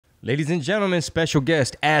Ladies and gentlemen, special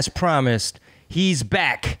guest, as promised, he's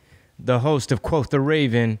back. The host of Quoth the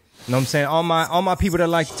Raven. You know what I'm saying? All my people that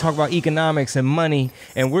like to talk about economics and money,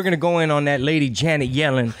 and we're gonna go in on that lady Janet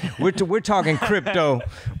Yellen. We're talking crypto.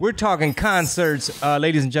 We're talking concerts.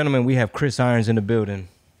 Ladies and gentlemen, we have Chris Irons in the building.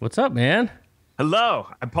 What's up, man? Hello.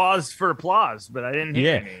 I paused for applause, but I didn't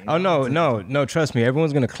hear any. Oh, no. Trust me.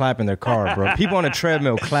 Everyone's going to clap in their car, bro. People on a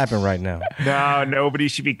treadmill clapping right now. No, nobody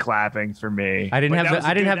should be clapping for me. I didn't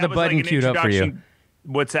have the button queued up for you.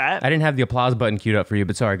 What's that? I didn't have the applause button queued up for you,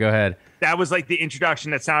 but sorry, go ahead. That was like the introduction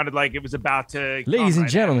that sounded like it was about to... Ladies and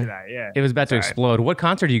gentlemen. Yeah. It was about to explode. What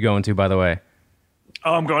concert are you going to, by the way?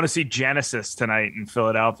 Oh, I'm going to see Genesis tonight in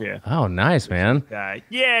Philadelphia. Oh, nice, man.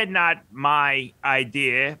 Yeah, not my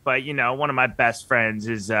idea, but, you know, one of my best friends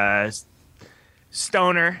is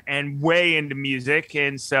stoner and way into music,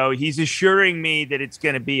 and so he's assuring me that it's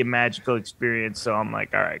going to be a magical experience, so I'm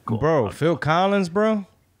like, all right, cool. Bro, Phil Collins, bro?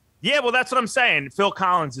 Yeah, well, that's what I'm saying. Phil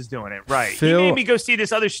Collins is doing it, right. He made me go see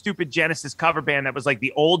this other stupid Genesis cover band that was like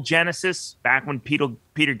the old Genesis, back when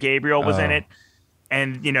Peter Gabriel was in it.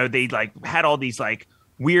 And, you know, they like had all these like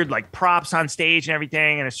weird like props on stage and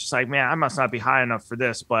everything. And it's just like, man, I must not be high enough for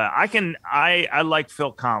this. But I like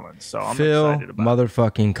Phil Collins. So I'm excited about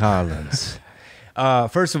motherfucking Collins.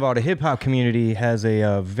 First of all, the hip hop community has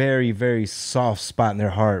a very, very soft spot in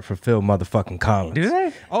their heart for Phil motherfucking Collins. Do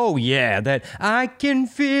they? Oh, yeah. That I can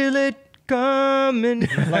feel it coming.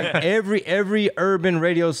 Like every urban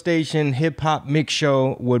radio station, hip hop mix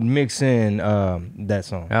show would mix in that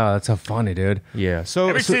song. Oh, that's so funny, dude. Yeah. So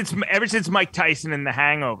ever since Mike Tyson and The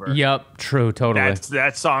Hangover. Yep. True. Totally.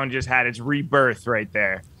 That song just had its rebirth right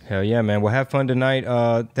there. Hell yeah, man. Well, have fun tonight.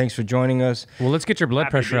 Thanks for joining us. Well, let's get your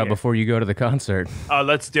blood pressure up before you go to the concert. Oh,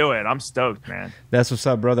 let's do it. I'm stoked, man. That's what's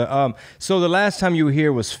up, brother. So the last time you were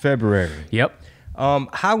here was February. Yep.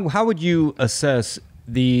 How would you assess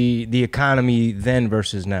the economy then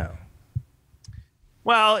versus now?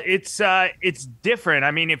 Well, it's different.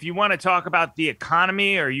 I mean, if you want to talk about the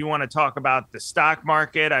economy or you want to talk about the stock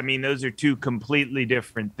market, I mean, those are two completely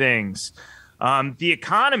different things. The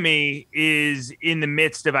economy is in the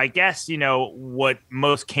midst of, I guess, you know, what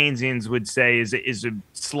most Keynesians would say is a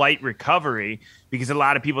slight recovery, because a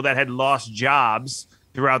lot of people that had lost jobs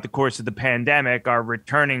throughout the course of the pandemic are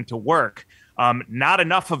returning to work. Not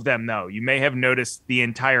enough of them, though. You may have noticed the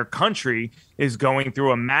entire country is going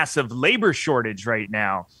through a massive labor shortage right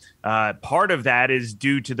now. Part of that is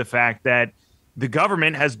due to the fact that the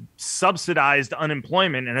government has subsidized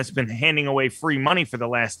unemployment and has been handing away free money for the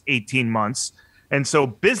last 18 months. And so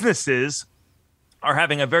businesses are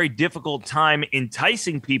having a very difficult time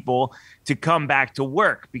enticing people to come back to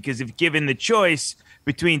work, because if given the choice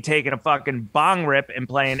between taking a fucking bong rip and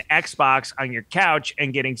playing Xbox on your couch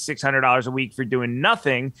and getting $600 a week for doing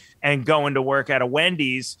nothing and going to work at a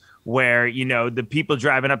Wendy's where, you know, the people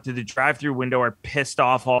driving up to the drive-through window are pissed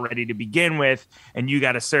off already to begin with, and you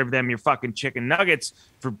got to serve them your fucking chicken nuggets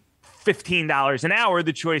for $15 an hour,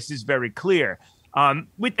 the choice is very clear.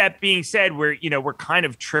 With that being said, we're kind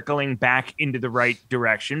of trickling back into the right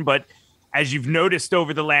direction. But as you've noticed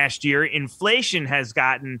over the last year, inflation has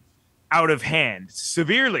gotten out of hand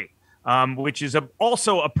severely, which is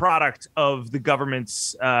also a product of the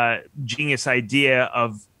government's genius idea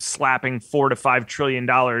of slapping $4 to $5 trillion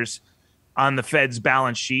on the Fed's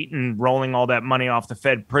balance sheet and rolling all that money off the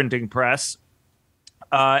Fed printing press.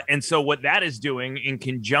 And so what that is doing, in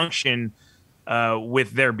conjunction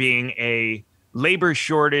with there being a labor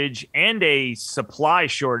shortage and a supply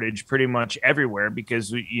shortage pretty much everywhere, because,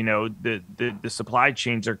 you know, the supply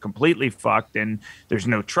chains are completely fucked, and there's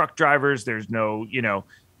no truck drivers, there's no, you know,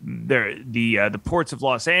 the ports of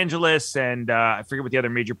Los Angeles and I forget what the other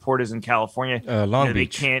major port is in California. Long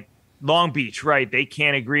Beach. Long Beach, right? They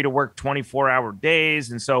can't agree to work 24-hour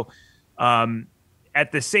days, and so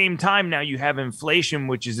at the same time now you have inflation,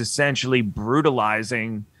 which is essentially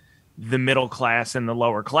brutalizing the middle class and the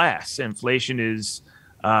lower class. Inflation is,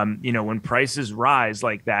 you know, when prices rise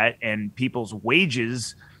like that and people's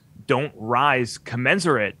wages don't rise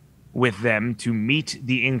commensurate with them to meet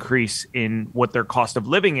the increase in what their cost of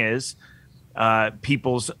living is,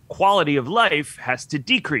 people's quality of life has to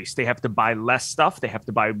decrease. They have to buy less stuff. They have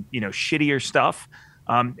to buy, you know, shittier stuff.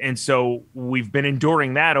 And so we've been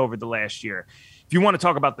enduring that over the last year. If you want to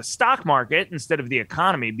talk about the stock market instead of the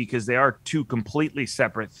economy, because they are two completely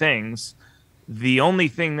separate things, the only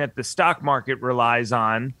thing that the stock market relies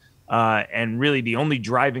on, and really the only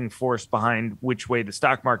driving force behind which way the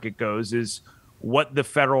stock market goes, is what the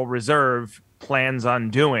Federal Reserve plans on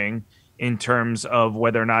doing in terms of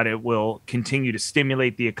whether or not it will continue to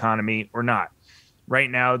stimulate the economy or not. Right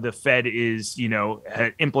now, the Fed is,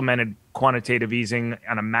 had implemented quantitative easing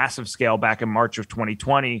on a massive scale back in March of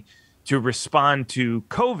 2020 to respond to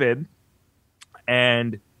COVID.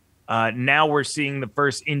 And now we're seeing the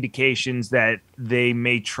first indications that they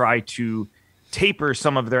may try to taper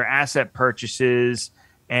some of their asset purchases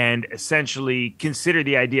and essentially consider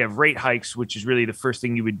the idea of rate hikes, which is really the first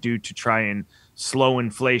thing you would do to try and slow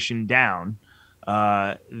inflation down.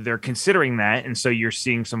 They're considering that, and so you're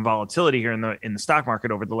seeing some volatility here in the stock market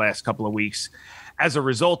over the last couple of weeks as a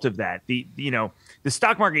result of that. The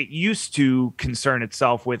stock market used to concern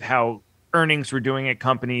itself with how earnings were doing at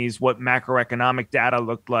companies, what macroeconomic data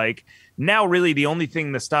looked like. Now, really, the only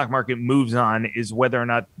thing the stock market moves on is whether or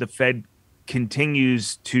not the Fed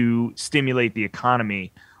continues to stimulate the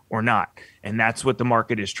economy or not. And that's what the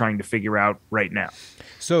market is trying to figure out right now.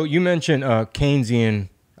 So you mentioned Keynesian,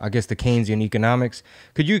 I guess the Keynesian economics.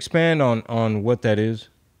 Could you expand on what that is?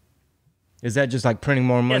 Is that just like printing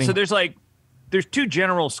more money? Yeah, so there's two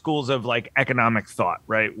general schools of like economic thought,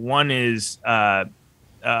 right? One is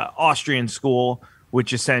Austrian school,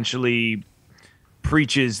 which essentially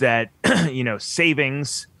preaches that,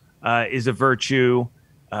 savings is a virtue.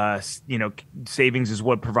 Savings is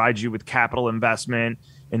what provides you with capital investment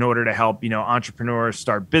in order to help, entrepreneurs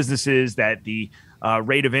start businesses, that the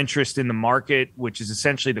rate of interest in the market, which is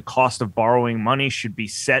essentially the cost of borrowing money, should be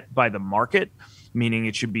set by the market, meaning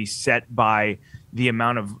it should be set by the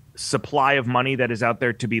amount of supply of money that is out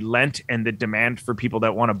there to be lent and the demand for people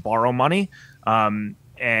that want to borrow money. The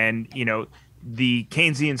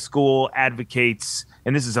Keynesian school advocates,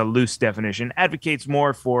 and this is a loose definition, advocates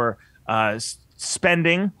more for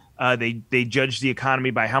spending. They judge the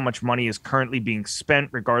economy by how much money is currently being spent,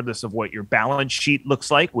 regardless of what your balance sheet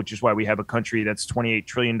looks like, which is why we have a country that's $28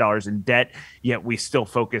 trillion in debt, yet we still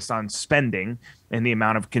focus on spending and the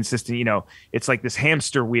amount of consistent, it's like this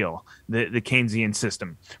hamster wheel, the Keynesian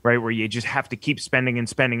system, right? Where you just have to keep spending and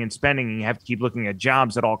spending and spending, and you have to keep looking at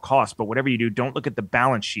jobs at all costs. But whatever you do, don't look at the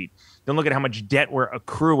balance sheet. Don't look at how much debt we're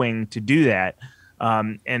accruing to do that.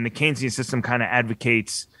 And the Keynesian system kind of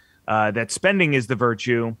advocates that spending is the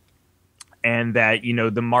virtue, and that,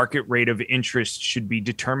 the market rate of interest should be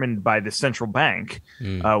determined by the central bank,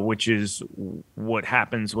 which is what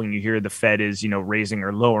happens when you hear the Fed is, raising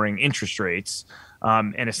or lowering interest rates,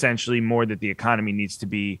 and essentially more that the economy needs to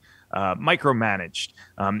be micromanaged.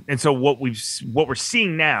 And so what we're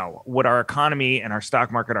seeing now, what our economy and our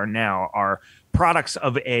stock market are now, are products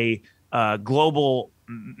of a global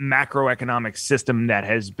macroeconomic system that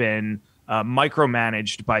has been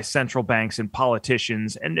micromanaged by central banks and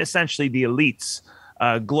politicians and essentially the elites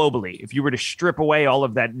globally. If you were to strip away all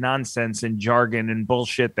of that nonsense and jargon and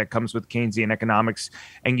bullshit that comes with Keynesian economics,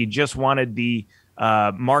 and you just wanted the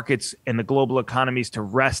markets and the global economies to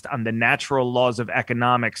rest on the natural laws of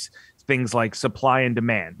economics, things like supply and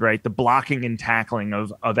demand, right? The blocking and tackling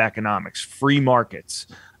of economics, free markets,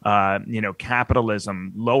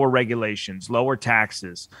 capitalism, lower regulations, lower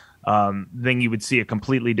taxes, then you would see a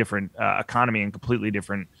completely different economy and completely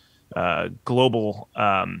different global,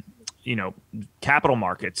 capital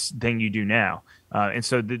markets than you do now. And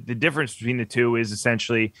so the difference between the two is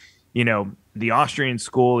essentially, the Austrian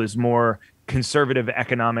school is more conservative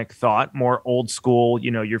economic thought, more old school,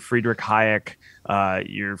 your Friedrich Hayek,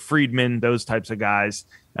 your Friedman, those types of guys,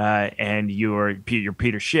 and your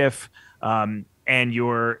Peter Schiff. And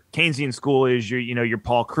your Keynesian school is your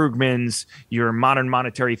Paul Krugmans, your modern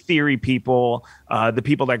monetary theory people, the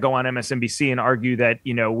people that go on MSNBC and argue that,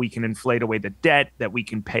 we can inflate away the debt, that we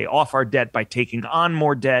can pay off our debt by taking on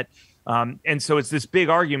more debt. And so it's this big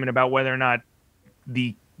argument about whether or not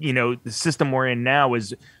the system we're in now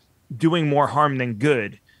is doing more harm than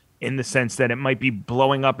good, in the sense that it might be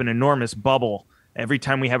blowing up an enormous bubble every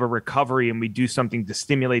time we have a recovery and we do something to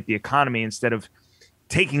stimulate the economy, instead of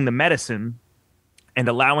taking the medicine and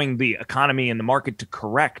allowing the economy and the market to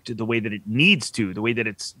correct the way that it needs to, the way that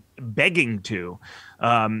it's begging to,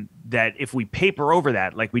 that if we paper over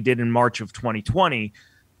that, like we did in March of 2020,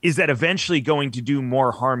 is that eventually going to do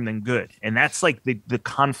more harm than good? And that's like the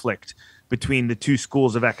conflict between the two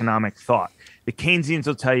schools of economic thought. The Keynesians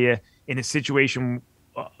will tell you, in a situation,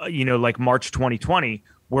 like March 2020,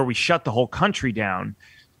 where we shut the whole country down,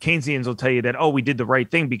 Keynesians will tell you that, we did the right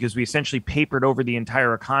thing because we essentially papered over the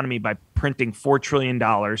entire economy by printing $4 trillion,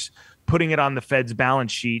 putting it on the Fed's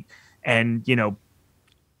balance sheet, and,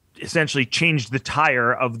 essentially changed the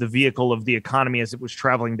tire of the vehicle of the economy as it was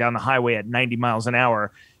traveling down the highway at 90 miles an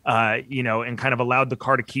hour, and kind of allowed the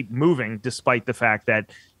car to keep moving, despite the fact that,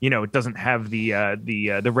 it doesn't have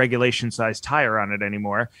the regulation size tire on it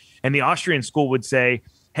anymore. And the Austrian school would say,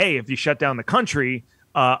 hey, if you shut down the country,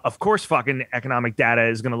 Of course, fucking economic data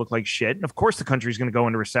is going to look like shit. And of course, the country is going to go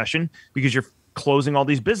into recession because you're closing all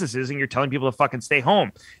these businesses and you're telling people to fucking stay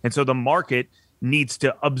home. And so the market needs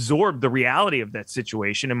to absorb the reality of that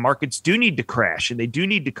situation, and markets do need to crash and they do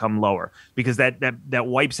need to come lower because that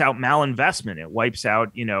wipes out malinvestment. It wipes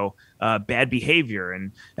out, bad behavior.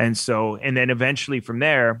 And then eventually from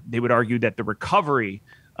there, they would argue that the recovery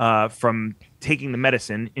from taking the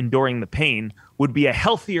medicine, enduring the pain, would be a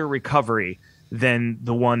healthier recovery than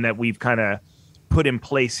the one that we've kind of put in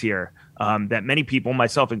place here. That many people,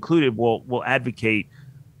 myself included, will advocate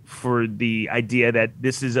for the idea that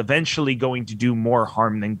this is eventually going to do more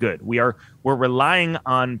harm than good. We're relying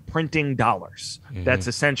on printing dollars. Mm-hmm. That's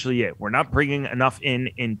essentially it. We're not bringing enough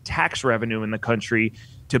in tax revenue in the country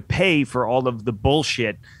to pay for all of the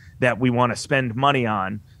bullshit that we want to spend money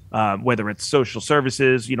on, whether it's social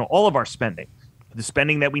services, all of our spending, the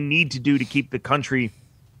spending that we need to do to keep the country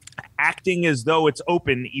acting as though it's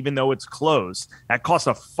open, even though it's closed. That costs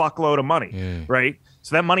a fuckload of money, right?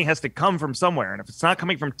 So that money has to come from somewhere. And if it's not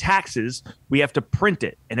coming from taxes, we have to print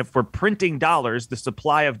it. And if we're printing dollars, the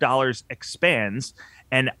supply of dollars expands.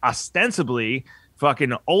 And ostensibly,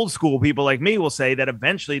 fucking old school people like me will say that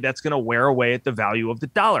eventually that's going to wear away at the value of the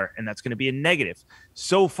dollar. And that's going to be a negative.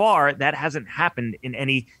 So far, that hasn't happened in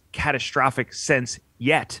any catastrophic sense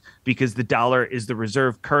yet, because the dollar is the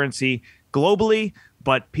reserve currency globally.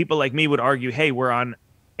 But people like me would argue, hey, we're on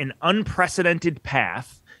an unprecedented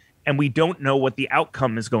path and we don't know what the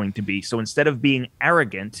outcome is going to be. So instead of being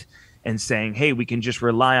arrogant and saying, hey, we can just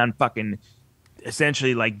rely on fucking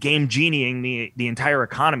essentially like game genieing the entire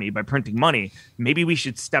economy by printing money, maybe we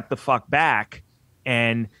should step the fuck back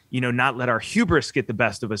and, not let our hubris get the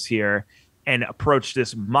best of us here and approach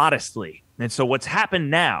this modestly. And so what's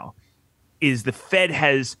happened now is the Fed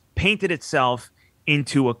has painted itself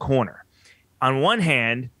into a corner. On one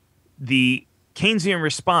hand, the Keynesian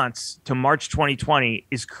response to March 2020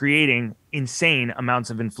 is creating insane amounts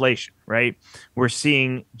of inflation, right? We're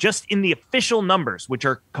seeing just in the official numbers, which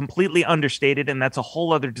are completely understated, and that's a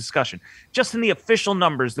whole other discussion. Just in the official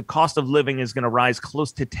numbers, the cost of living is going to rise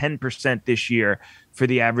close to 10% this year for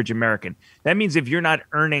the average American. That means if you're not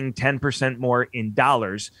earning 10% more in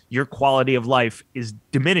dollars, your quality of life is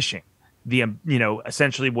diminishing.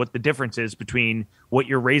 Essentially what the difference is between what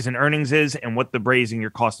your raise in earnings is and what the raise in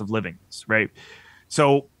your cost of living is, right?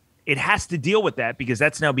 So it has to deal with that because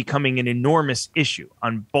that's now becoming an enormous issue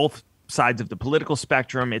on both sides of the political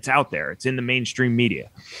spectrum. It's out there. It's in the mainstream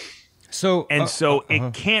media. So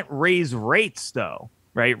it can't raise rates though,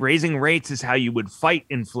 right? Raising rates is how you would fight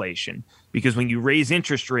inflation, because when you raise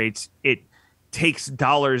interest rates, it takes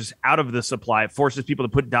dollars out of the supply. It forces people to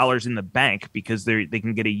put dollars in the bank because they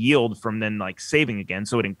can get a yield from then like saving again.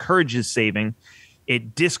 So it encourages saving.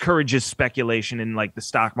 It discourages speculation in like the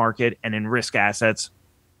stock market and in risk assets.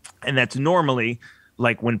 And that's normally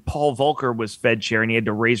like when Paul Volcker was Fed chair and he had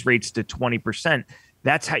to raise rates to 20%.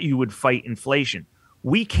 That's how you would fight inflation.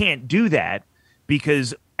 We can't do that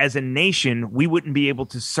because as a nation, we wouldn't be able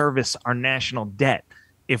to service our national debt.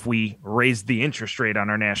 If we raise the interest rate on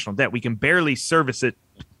our national debt, we can barely service it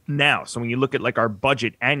now. So when you look at like our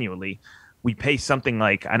budget annually, we pay something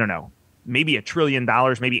like, I don't know, maybe $1 trillion,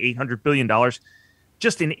 maybe $800 billion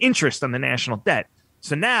just in interest on the national debt.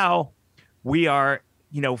 So now we are,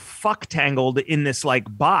 fuck tangled in this like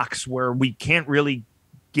box where we can't really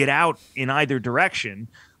get out in either direction.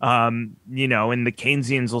 And the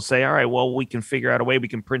Keynesians will say, all right, well, we can figure out a way, we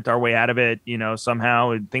can print our way out of it,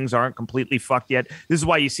 somehow. Things aren't completely fucked yet. This is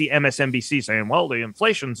why you see MSNBC saying, well, the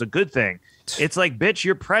inflation's a good thing. It's like, bitch,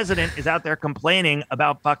 your president is out there complaining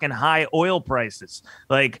about fucking high oil prices.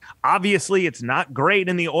 Like, obviously, it's not great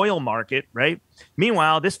in the oil market, right?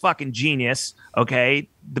 Meanwhile, this fucking genius, okay,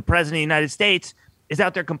 the president of the United States, is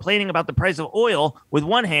out there complaining about the price of oil with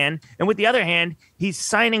one hand, and with the other hand, he's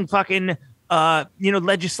signing fucking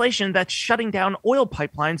legislation that's shutting down oil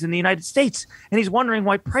pipelines in the United States. And he's wondering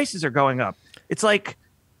why prices are going up. It's like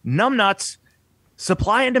numbnuts,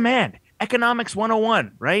 supply and demand, economics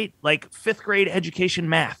 101, right? Like 5th grade education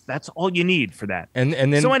math. That's all you need for that. And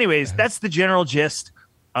then, so anyways, that's the general gist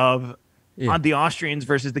of on the Austrians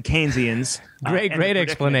versus the Keynesians. Great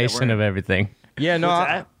explanation of everything. Yeah, no,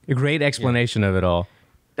 a great explanation of it all.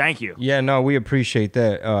 Thank you. Yeah, no, we appreciate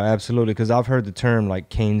that. Absolutely. Because I've heard the term like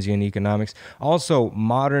Keynesian economics. Also,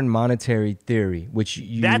 modern monetary theory, which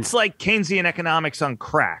that's like Keynesian economics on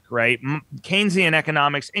crack, right? Keynesian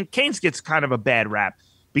economics. And Keynes gets kind of a bad rap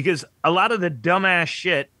because a lot of the dumbass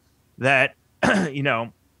shit that,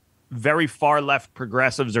 very far left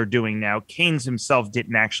progressives are doing now, Keynes himself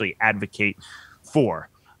didn't actually advocate for.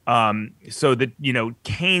 So that,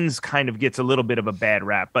 Keynes kind of gets a little bit of a bad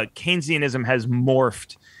rap, but Keynesianism has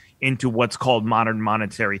morphed into what's called modern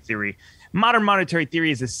monetary theory. Modern monetary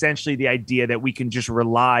theory is essentially the idea that we can just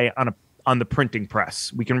rely on the printing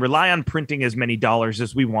press. We can rely on printing as many dollars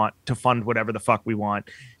as we want to fund whatever the fuck we want.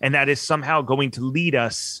 And that is somehow going to lead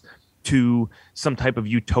us to some type of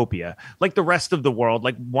utopia, like the rest of the world,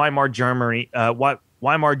 like Weimar Germany,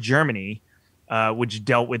 which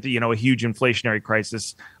dealt with, a huge inflationary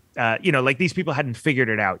crisis. Like these people hadn't figured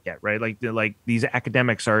it out yet, right? Like these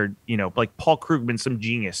academics are, like Paul Krugman, some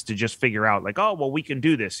genius to just figure out like, oh, well, we can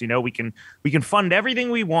do this. We can fund everything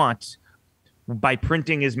we want by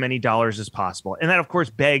printing as many dollars as possible. And that, of course,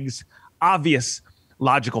 begs obvious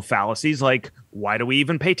logical fallacies like, why do we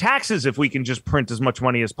even pay taxes if we can just print as much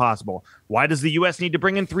money as possible? Why does the U.S. need to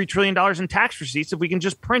bring in $3 trillion in tax receipts if we can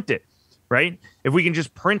just print it, right? If we can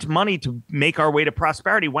just print money to make our way to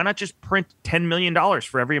prosperity, why not just print $10 million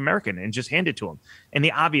for every American and just hand it to them? And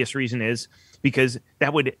the obvious reason is because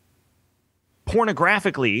that would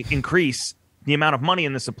pornographically increase the amount of money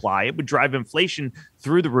in the supply. It would drive inflation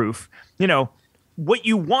through the roof. What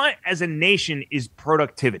you want as a nation is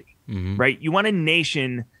productivity, right? You want a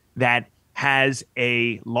nation that has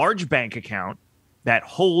a large bank account that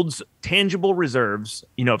holds tangible reserves,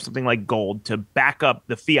 of something like gold to back up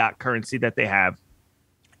the fiat currency that they have,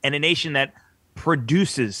 and a nation that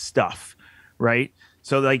produces stuff, right?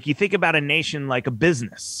 So like you think about a nation like a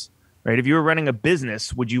business, right? If you were running a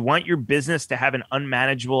business, would you want your business to have an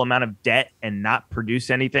unmanageable amount of debt and not produce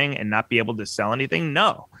anything and not be able to sell anything?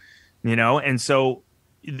 No, and so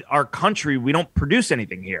our country, we don't produce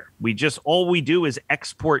anything here. All we do is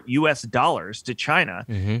export US dollars to China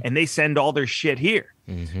and they send all their shit here.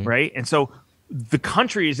 Right. And so the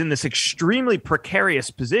country is in this extremely precarious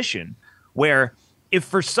position where if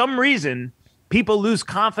for some reason people lose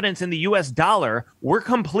confidence in the US dollar, we're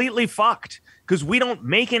completely fucked because we don't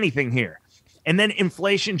make anything here. And then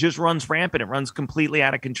inflation just runs rampant. It runs completely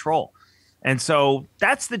out of control. And so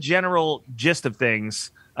that's the general gist of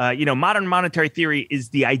things. Modern monetary theory is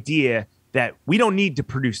the idea that we don't need to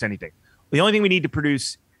produce anything. The only thing we need to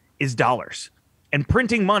produce is dollars. And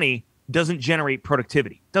printing money doesn't generate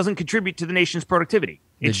productivity, doesn't contribute to the nation's productivity.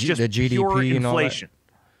 It's just the GDP pure inflation.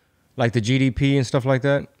 Like the GDP and stuff like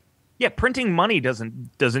that? Yeah, printing money doesn't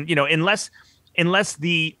unless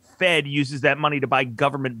the Fed uses that money to buy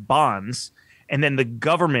government bonds, and then the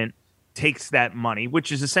government takes that money,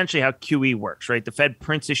 which is essentially how QE works, right? The Fed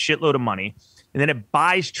prints a shitload of money, and then it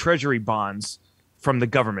buys treasury bonds from the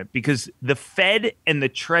government because the Fed and the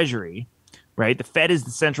Treasury, right? The Fed is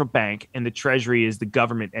the central bank and the Treasury is the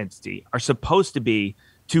government entity, are supposed to be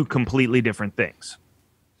two completely different things.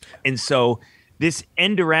 And so this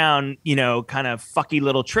end around, kind of fucky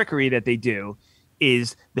little trickery that they do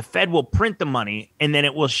is the Fed will print the money and then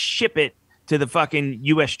it will ship it to the fucking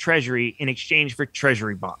US Treasury in exchange for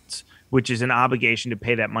treasury bonds, which is an obligation to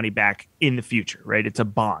pay that money back in the future, right? It's a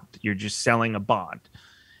bond. You're just selling a bond.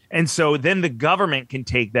 And so then the government can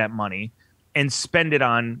take that money and spend it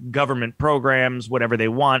on government programs, whatever they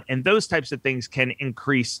want. And those types of things can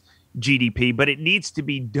increase GDP, but it needs to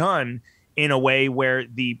be done in a way where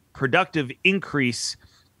the productive increase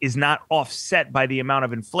is not offset by the amount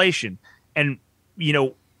of inflation. And,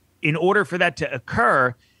 in order for that to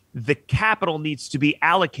occur, the capital needs to be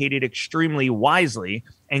allocated extremely wisely,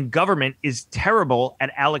 and government is terrible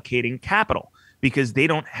at allocating capital because they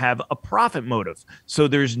don't have a profit motive. So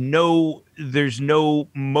there's no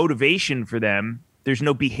motivation for them. There's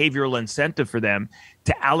no behavioral incentive for them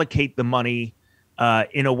to allocate the money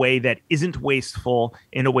in a way that isn't wasteful,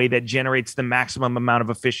 in a way that generates the maximum amount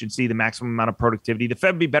of efficiency, the maximum amount of productivity. The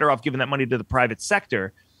Fed would be better off giving that money to the private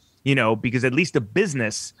sector, because at least a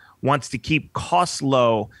business wants to keep costs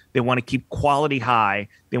low. They want to keep quality high.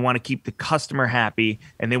 They want to keep the customer happy,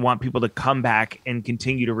 and they want people to come back and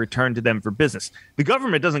continue to return to them for business. The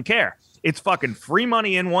government doesn't care. It's fucking free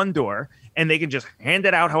money in one door, and they can just hand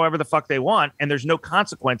it out however the fuck they want, and there's no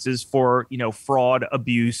consequences for, fraud,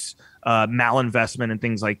 abuse, malinvestment, and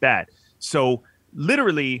things like that. So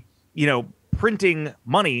literally, printing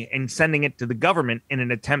money and sending it to the government in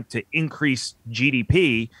an attempt to increase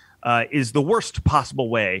GDP is the worst possible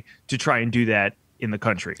way to try and do that in the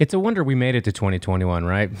country. It's a wonder we made it to 2021,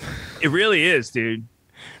 right? It really is, dude.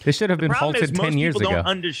 This should have been halted 10 years ago.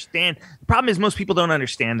 The problem is most people don't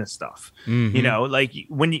understand this stuff. Like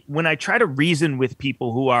when I try to reason with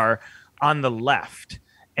people who are on the left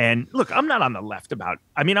And look, I'm not on the left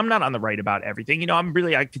I'm not on the right about everything.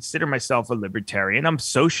 I consider myself a libertarian. I'm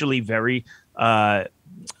socially very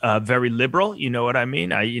liberal. You know what I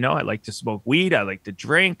mean? I like to smoke weed. I like to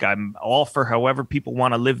drink. I'm all for however people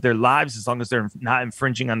want to live their lives, as long as they're not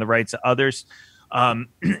infringing on the rights of others.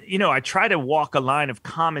 I try to walk a line of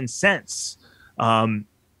common sense. And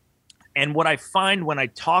what I find when I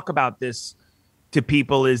talk about this to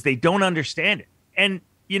people is they don't understand it. And,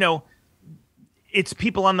 it's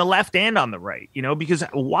people on the left and on the right, because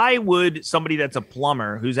why would somebody that's a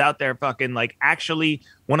plumber who's out there fucking like actually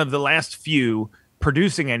one of the last few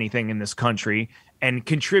producing anything in this country and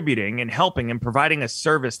contributing and helping and providing a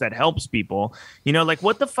service that helps people,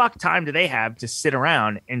 what the fuck time do they have to sit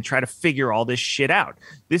around and try to figure all this shit out?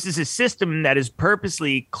 This is a system that is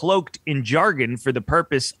purposely cloaked in jargon for the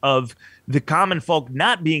purpose of the common folk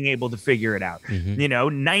not being able to figure it out.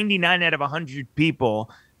 99 out of 100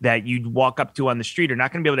 people that you'd walk up to on the street are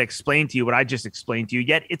not going to be able to explain to you what I just explained to you,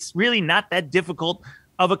 yet it's really not that difficult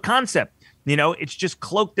of a concept. It's just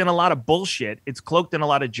cloaked in a lot of bullshit. It's cloaked in a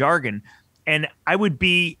lot of jargon. And I would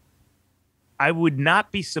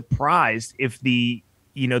not be surprised if the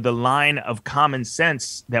line of common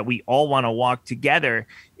sense that we all want to walk together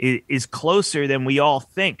is closer than we all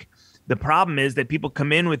think. The problem is that people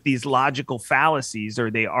come in with these logical fallacies, or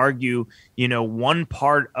they argue, one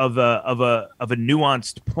part of a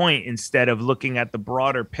nuanced point instead of looking at the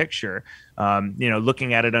broader picture.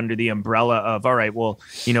 Looking at it under the umbrella of, all right, well,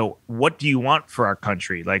 what do you want for our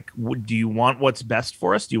country? Like, do you want what's best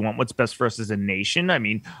for us? Do you want what's best for us as a nation? I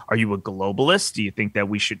mean, are you a globalist? Do you think that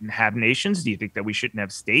we shouldn't have nations? Do you think that we shouldn't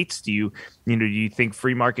have states? Do you think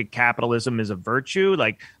free market capitalism is a virtue?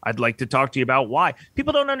 Like, I'd like to talk to you about why.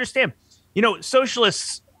 People don't understand.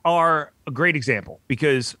 Socialists are a great example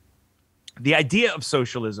because the idea of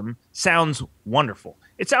socialism sounds wonderful.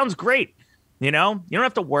 It sounds great. You don't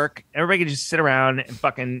have to work. Everybody can just sit around and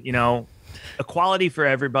fucking, equality for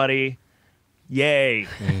everybody. Yay.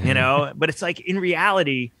 But it's like, in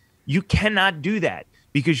reality, you cannot do that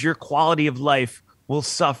because your quality of life will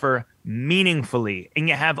suffer meaningfully. And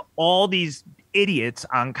you have all these idiots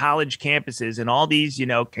on college campuses and all these,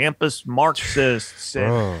 campus Marxists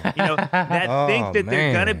and, that think that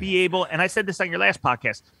they're going to be able, and I said this on your last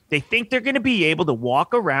podcast, they think they're going to be able to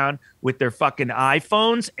walk around with their fucking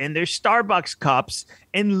iPhones and their Starbucks cups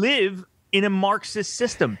and live in a Marxist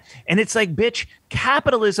system. And it's like, bitch,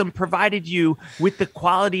 capitalism provided you with the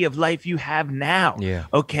quality of life you have now. Yeah.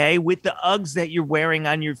 Okay. With the Uggs that you're wearing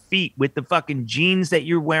on your feet, with the fucking jeans that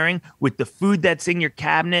you're wearing, with the food that's in your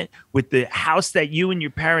cabinet, with the house that you and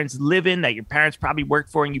your parents live in, that your parents probably worked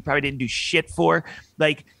for and you probably didn't do shit for.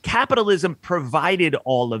 Like, capitalism provided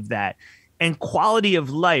all of that. And quality of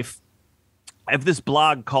life. I have this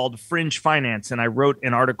blog called Fringe Finance, and I wrote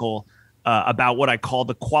an article about what I call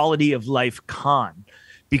the quality of life con,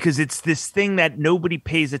 because it's this thing that nobody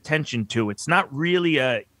pays attention to. It's not really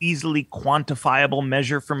a easily quantifiable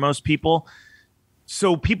measure for most people.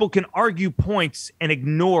 So people can argue points and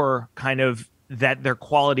ignore kind of that their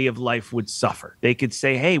quality of life would suffer. They could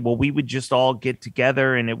say, hey, well, we would just all get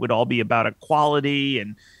together and it would all be about equality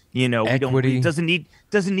and, equity. It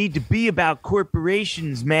doesn't need to be about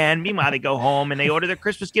corporations, man. Meanwhile, they go home and they order their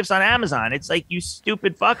Christmas gifts on Amazon. It's like, you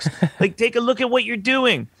stupid fucks. Like, take a look at what you're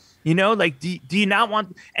doing. Like, do you not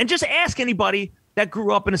want? And just ask anybody that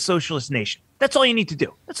grew up in a socialist nation. That's all you need to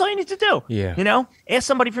do. That's all you need to do. Yeah. Ask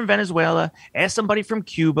somebody from Venezuela. Ask somebody from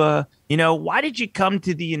Cuba. Why did you come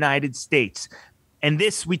to the United States? And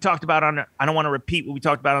this we talked about on, I don't want to repeat what we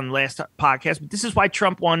talked about on the last podcast, but this is why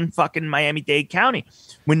Trump won fucking Miami-Dade County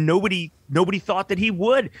when nobody thought that he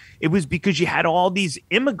would. It was because you had all these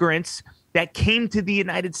immigrants that came to the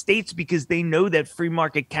United States because they know that free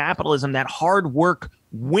market capitalism, that hard work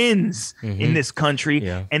wins in this country.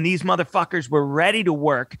 Yeah. And these motherfuckers were ready to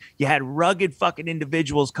work. You had rugged fucking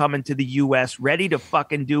individuals coming to the US ready to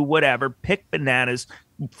fucking do whatever, pick bananas,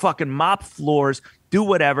 fucking mop floors, do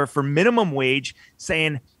whatever for minimum wage,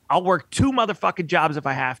 saying, I'll work 2 motherfucking jobs if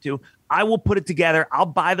I have to. I will put it together. I'll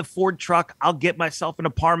buy the Ford truck. I'll get myself an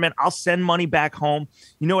apartment. I'll send money back home.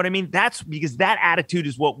 You know what I mean? That's because that attitude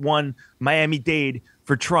is what won Miami-Dade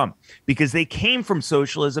for Trump, because they came from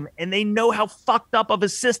socialism and they know how fucked up of a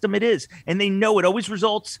system it is. And they know it always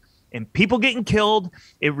results in people getting killed.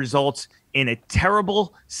 It results in a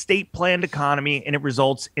terrible state planned economy, and it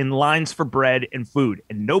results in lines for bread and food,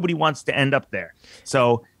 and nobody wants to end up there.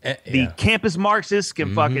 So the campus Marxists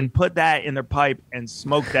can fucking put that in their pipe and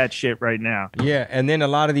smoke that shit right now. Yeah, and then a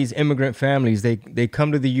lot of these immigrant families, they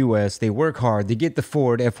come to the U.S., they work hard, they get the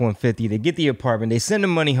Ford F-150, they get the apartment, they send the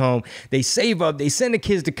money home, they save up, they send the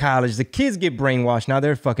kids to college, the kids get brainwashed, now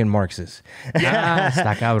they're fucking Marxists.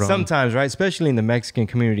 Sometimes, right? Especially in the Mexican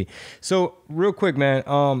community. So real quick, man,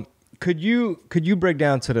 could you break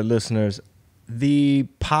down to the listeners the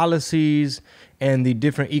policies and the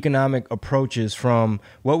different economic approaches from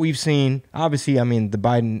what we've seen? Obviously, I mean, the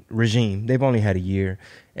Biden regime, they've only had a year.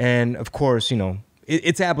 And of course, you know,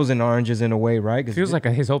 it's apples and oranges in a way, right? It feels like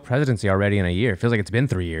his whole presidency already in a year. It feels like it's been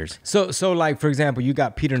 3 years. So like, for example, you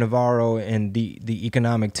got Peter Navarro and the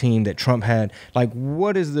economic team that Trump had. Like,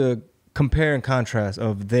 what is the compare and contrast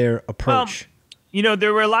of their approach? You know,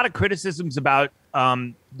 there were a lot of criticisms about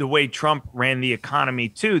the way Trump ran the economy,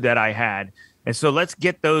 too, that I had. And so let's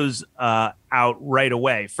get those out right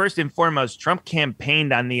away. First and foremost, Trump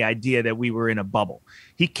campaigned on the idea that we were in a bubble.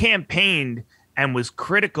 He campaigned and was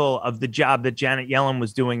critical of the job that Janet Yellen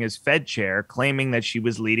was doing as Fed chair, claiming that she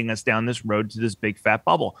was leading us down this road to this big fat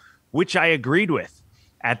bubble, which I agreed with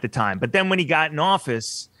at the time. But then when he got in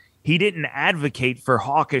office, he didn't advocate for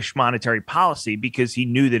hawkish monetary policy because he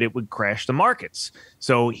knew that it would crash the markets.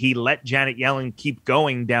 So he let Janet Yellen keep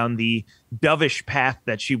going down the dovish path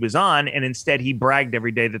that she was on, and instead he bragged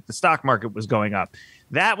every day that the stock market was going up.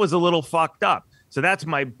 That was a little fucked up. So that's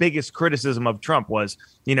my biggest criticism of Trump was,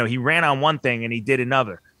 you know, he ran on one thing and he did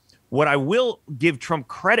another. What I will give Trump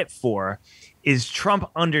credit for is Trump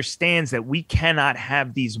understands that we cannot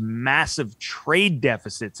have these massive trade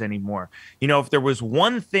deficits anymore. You know, if there was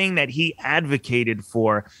one thing that he advocated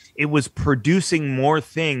for, it was producing more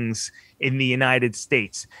things in the United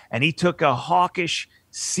States. And he took a hawkish,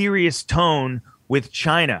 serious tone with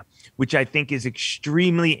China, which I think is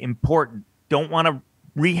extremely important. Don't want to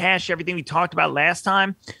rehash everything we talked about last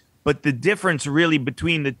time, but the difference really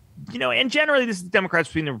between the, you know, and generally this is the Democrats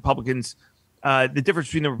between the Republicans. The difference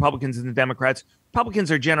between the Republicans and the Democrats.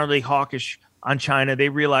 Republicans are generally hawkish on China. They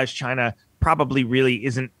realize China probably really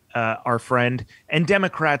isn't our friend, and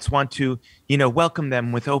Democrats want to, you know, welcome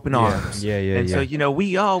them with open arms. And so, you know,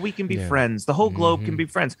 we can be friends. The whole globe can be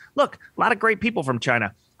friends. Look, a lot of great people from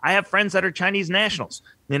China. I have friends that are Chinese nationals.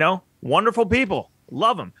 You know, wonderful people,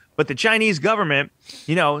 love them. But the Chinese government,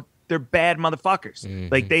 you know, they're bad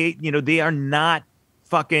motherfuckers. Like they, you know, they are not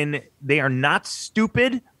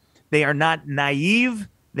stupid. They are not naive.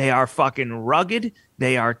 They are fucking rugged.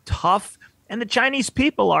 They are tough. And the Chinese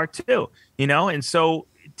people are too, you know? And so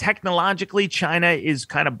technologically, China is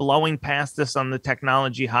kind of blowing past us on the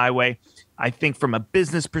technology highway. I think from a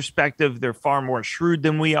business perspective, they're far more shrewd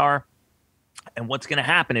than we are. And what's going to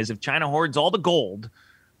happen is if China hoards all the gold,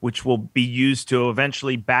 which will be used to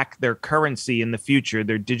eventually back their currency in the future,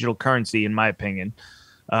 their digital currency, in my opinion,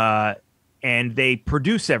 and they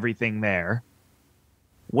produce everything there,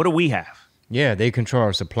 what do we have? Yeah, they control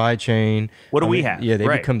our supply chain. What do we have? Yeah, they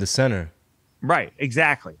become the center. Right,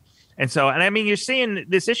 exactly. And so, and I mean, you're seeing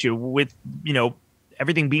this issue with, you know,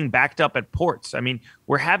 everything being backed up at ports. I mean,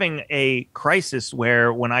 we're having a crisis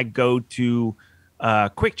where when I go to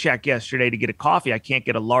Quick Check yesterday to get a coffee, I can't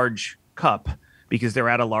get a large cup because they're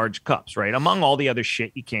out of large cups, right? Among all the other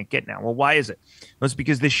shit you can't get now. Well, why is it? Well, it's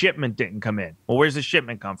because the shipment didn't come in. Well, where's the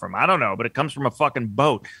shipment come from? I don't know, but it comes from a fucking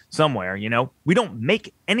boat somewhere, you know? We don't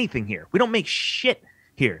make anything here. We don't make shit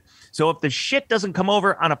here. So if the shit doesn't come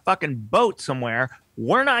over on a fucking boat somewhere,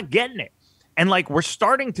 we're not getting it. And like, we're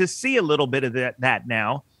starting to see a little bit of that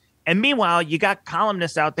now. And meanwhile, you got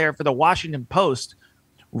columnists out there for the Washington Post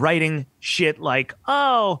writing shit like,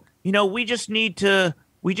 oh, you know, we just need to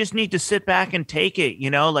sit back and take it, you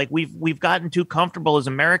know, like we've gotten too comfortable as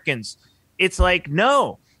Americans. It's like,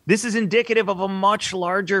 no, this is indicative of a much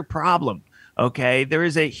larger problem. OK, there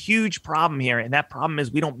is a huge problem here. And that problem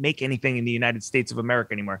is we don't make anything in the United States of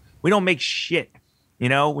America anymore. We don't make shit. You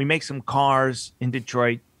know, we make some cars in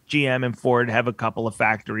Detroit. GM and Ford have a couple of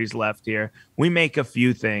factories left here. We make a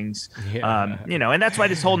few things, you know, and that's why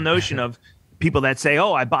this whole notion of people that say,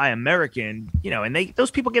 oh, I buy American, you know, and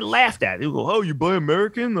those people get laughed at. They go, oh, you buy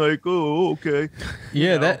American? Like, oh, okay.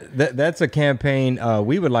 Yeah, that's a campaign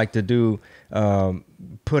we would like to do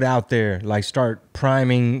put out there, like start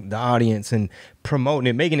priming the audience and promoting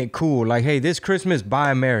it, making it cool. Like, hey, this Christmas,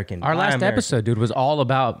 buy American. Our buy last American. episode, dude, was all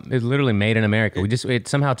about, it literally made in America. It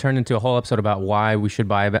somehow turned into a whole episode about why we should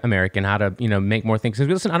buy American, how to, make more things.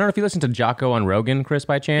 'Cause I don't know if you listened to Jocko on Rogan, Chris,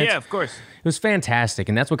 by chance. Yeah, of course. It was fantastic.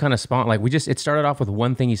 And that's what kind of spawned, it started off with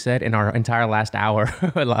one thing he said, and our entire last hour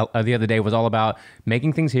the other day was all about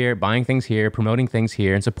making things here, buying things here, promoting things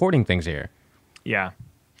here, and supporting things here. Yeah.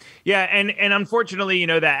 Yeah, and unfortunately,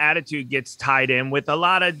 that attitude gets tied in with a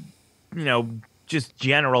lot of, just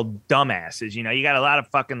general dumbasses. You got a lot of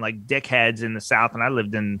fucking like dickheads in the South, and I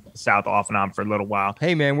lived in the South off and on for a little while.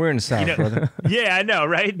 Hey man, we're in the South, brother. Yeah, I know,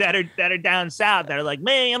 right? That are down south that are like,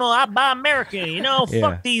 man, I buy American, Yeah.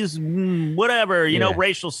 fuck these whatever,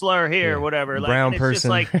 racial slur here, whatever. Like, brown it's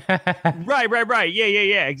person. just like, right.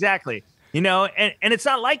 Yeah, exactly. And it's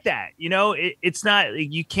not like that. It's not.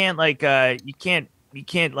 You can't like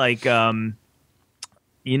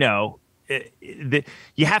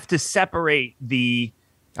you have to separate the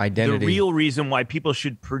Identity. the real reason why people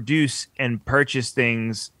should produce and purchase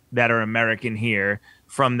things that are American here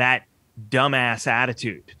from that dumbass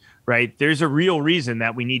attitude, right? There's a real reason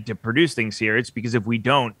that we need to produce things here. It's because if we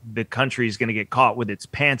don't, the country is going to get caught with its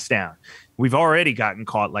pants down. We've already gotten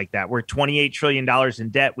caught like that. We're $28 trillion in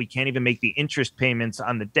debt. We can't even make the interest payments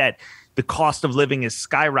on the debt. The cost of living is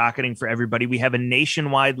skyrocketing for everybody. We have a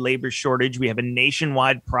nationwide labor shortage. We have a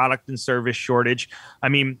nationwide product and service shortage. I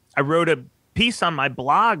mean, I wrote a piece on my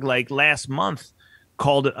blog like last month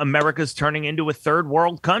called America's Turning into a Third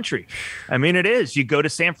World Country. I mean, it is. You go to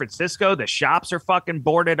San Francisco, the shops are fucking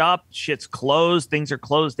boarded up. Shit's closed. Things are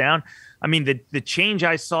closed down. I mean, the change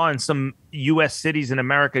I saw in some U.S. cities in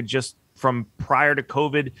America just from prior to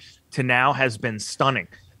COVID to now has been stunning.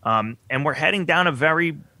 And we're heading down a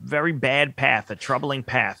very, very bad path, a troubling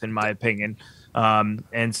path, in my opinion.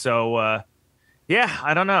 And so, yeah,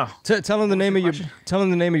 I don't know. Tell them the name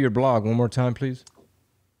of your blog one more time, please.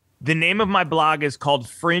 The name of my blog is called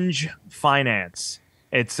Fringe Finance.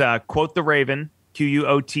 It's Quoth the Raven,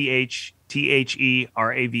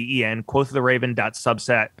 QUOTHTHERAVEN,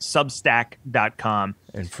 quoththeraven.substack.com.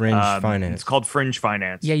 And Fringe Finance. It's called Fringe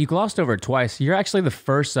Finance. Yeah, you glossed over it twice. You're actually the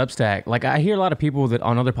first Substack. Like, I hear a lot of people that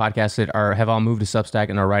on other podcasts that have all moved to Substack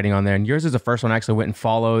and are writing on there, and yours is the first one I actually went and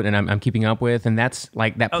followed, and I'm keeping up with, and that's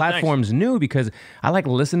like, that platform's new because I like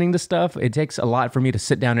listening to stuff. It takes a lot for me to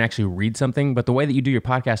sit down and actually read something, but the way that you do your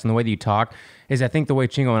podcast and the way that you talk is, I think, the way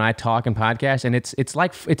Chingo and I talk and podcast, and it's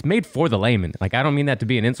like, it's made for the layman. Like, I don't mean that to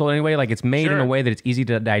be an insult anyway. Like, it's made in a way that it's easy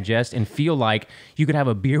to digest and feel like you could have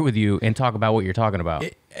a beer with you and talk about what you're talking about.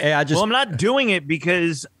 Well, I'm not doing it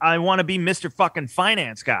because I want to be Mr. fucking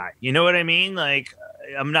finance guy. You know what I mean? Like,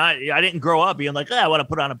 I didn't grow up being like, I want to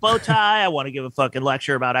put on a bow tie. I want to give a fucking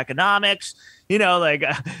lecture about economics.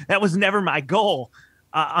 That was never my goal.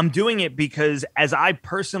 I'm doing it because as I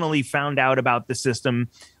personally found out about the system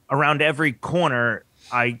around every corner,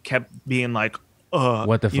 I kept being like,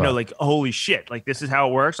 what the fuck? Like, holy shit, like, this is how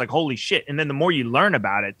it works. Like, holy shit. And then the more you learn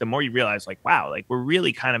about it, the more you realize, like, wow, like, we're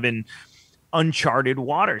really kind of in uncharted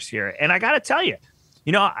waters here. And I got to tell you,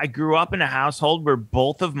 I grew up in a household where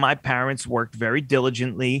both of my parents worked very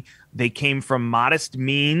diligently. They came from modest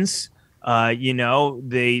means. My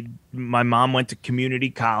mom went to community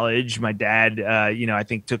college. My dad, I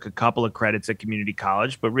think took a couple of credits at community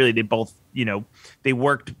college, but really they both, they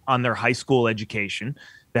worked on their high school education.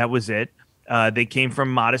 That was it. They came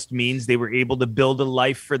from modest means. They were able to build a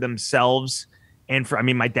life for themselves. And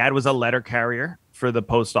my dad was a letter carrier for the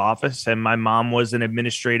post office, and my mom was an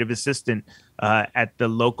administrative assistant at the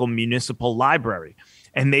local municipal library.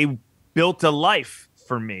 And they built a life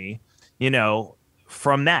for me,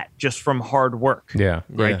 from that, just from hard work. Yeah.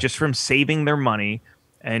 Right. Just from saving their money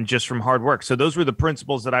and just from hard work. So those were the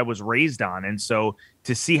principles that I was raised on. And so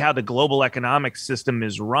to see how the global economic system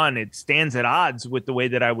is run, it stands at odds with the way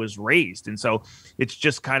that I was raised. And so it's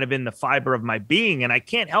just kind of in the fiber of my being. And I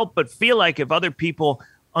can't help but feel like if other people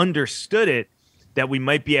understood it, that we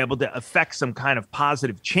might be able to affect some kind of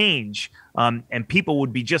positive change, and people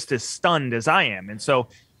would be just as stunned as I am. And so,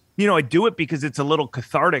 I do it because it's a little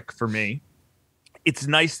cathartic for me. It's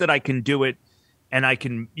nice that I can do it and I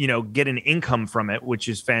can, get an income from it, which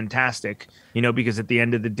is fantastic, because at the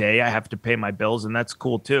end of the day, I have to pay my bills, and that's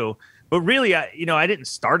cool too. But really, I didn't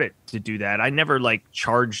start it to do that. I never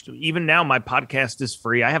charged. Even now, my podcast is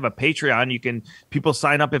free. I have a Patreon. People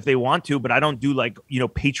sign up if they want to, but I don't do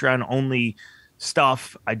Patreon only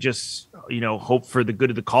stuff. I just, hope for the good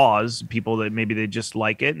of the cause, people that maybe they just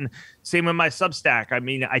like it. And same with my Substack. I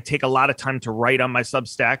mean, I take a lot of time to write on my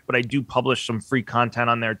Substack, but I do publish some free content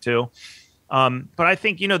on there too. But I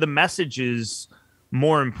think, the message is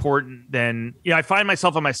more important than, I find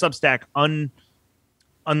myself on my Substack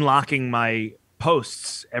unlocking my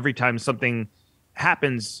posts every time something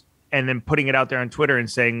happens, and then putting it out there on Twitter and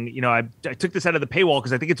saying, I took this out of the paywall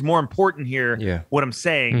because I think it's more important here, what I'm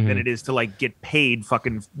saying, than it is to like get paid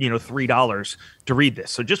fucking, $3 to read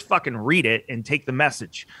this. So just fucking read it and take the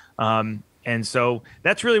message. And so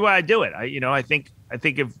that's really why I do it. I think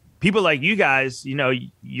if people like you guys,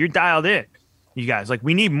 you're dialed in. You guys, like,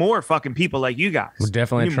 we need more fucking people like you guys. We're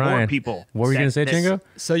definitely trying. More people. What were you gonna say, Chingo?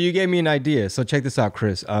 So you gave me an idea. So check this out,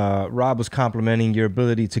 Chris. Rob was complimenting your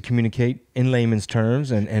ability to communicate in layman's terms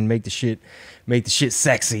and make the shit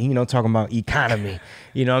sexy. Talking about economy.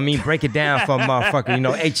 You know what I mean? Break it down for a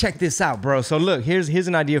motherfucker. Hey, check this out, bro. So look, here's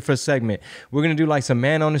an idea for a segment. We're gonna do like some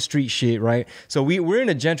man on the street shit, right? So we're in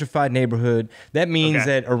a gentrified neighborhood. That means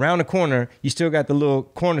that around the corner, you still got the little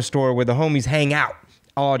corner store where the homies hang out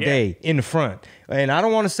all day in the front. And I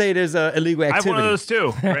don't want to say there's a illegal activity. I have one of those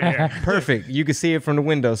too, right here. Perfect. You can see it from the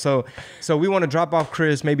window. So we want to drop off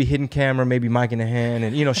Chris, maybe hidden camera, maybe mic in the hand,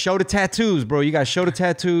 and show the tattoos, bro. You got to show the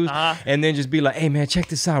tattoos, and then just be like, hey man, check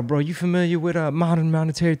this out, bro. You familiar with modern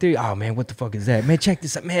monetary theory? Oh man, what the fuck is that? Man, check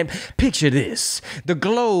this out, man. Picture this. The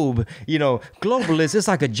globe, globalist, it's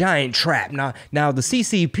like a giant trap. Now the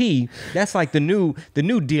CCP, that's like the new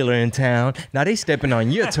dealer in town. Now they stepping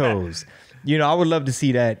on your toes. I would love to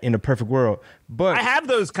see that in a perfect world. But I have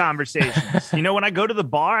those conversations. When I go to the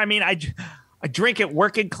bar, I drink at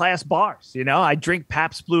working class bars. I drink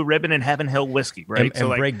Pabst Blue Ribbon and Heaven Hill whiskey, right? And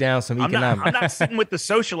break down some economics. I'm not sitting with the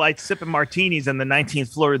socialites sipping martinis on the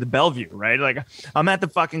 19th floor of the Bellevue, right? Like, I'm at the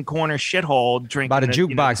fucking corner shithole drinking. By the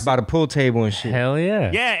jukebox, by the pool table and shit. Hell yeah.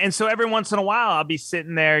 Yeah, and so every once in a while, I'll be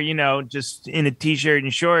sitting there, just in a T-shirt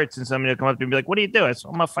and shorts, and somebody will come up to me and be like, what do you do? I said,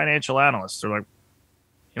 I'm a financial analyst. They're like,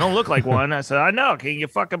 you don't look like one. I said, I know. Can you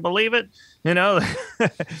fucking believe it? And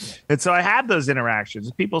so I have those interactions.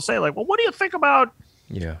 People say like, well, what do you think about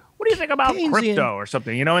Keynesian crypto or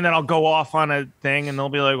something? And then I'll go off on a thing and they'll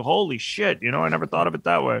be like, holy shit, I never thought of it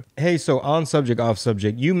that way. Hey, so on subject, off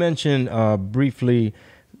subject, you mentioned briefly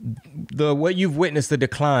what you've witnessed, the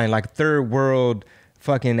decline, like third world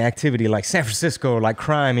fucking activity, like San Francisco, like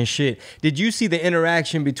crime and shit. Did you see the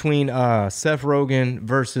interaction between Seth Rogen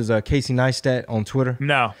versus Casey Neistat on Twitter?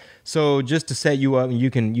 No. So just to set you up, and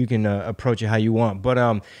you can approach it how you want.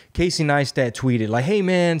 But Casey Neistat tweeted like, "Hey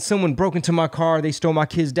man, someone broke into my car. They stole my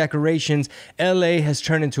kids' decorations. L.A. has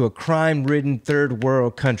turned into a crime-ridden third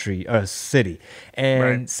world city."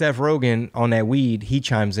 And Seth Rogen on that weed, he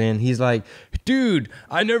chimes in. He's like, "Dude,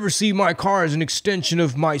 I never see my car as an extension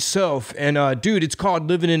of myself. And dude, it's called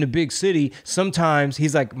living in a big city. Sometimes,"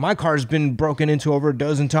 he's like, "my car's been broken into over a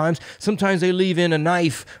dozen times. Sometimes they leave in a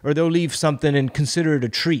knife or they'll leave something and consider it a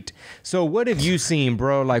treat." So what have you seen,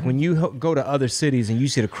 bro? Like when you go to other cities and you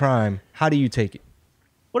see the crime, how do you take it?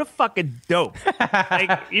 What a fucking dope.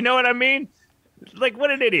 Like, you know what I mean? Like,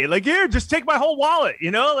 what an idiot. Like, here, just take my whole wallet,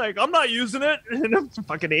 Like, I'm not using it. And I'm a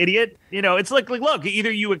fucking idiot. It's like, look,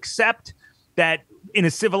 either you accept that in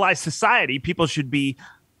a civilized society, people should be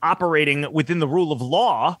operating within the rule of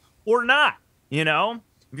law or not, If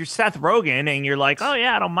you're Seth Rogen and you're like, oh,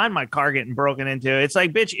 yeah, I don't mind my car getting broken into. It's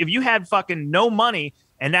like, bitch, if you had fucking no money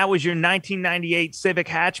and that was your 1998 Civic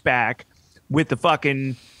hatchback with the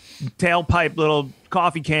fucking tailpipe little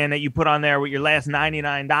coffee can that you put on there with your last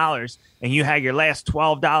 $99 and you had your last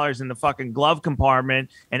 $12 in the fucking glove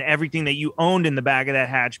compartment and everything that you owned in the back of that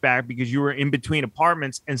hatchback because you were in between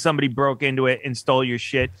apartments and somebody broke into it and stole your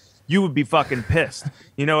shit, you would be fucking pissed.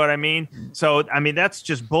 You know what I mean? So, that's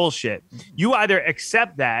just bullshit. You either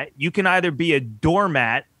accept that, you can either be a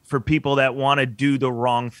doormat for people that want to do the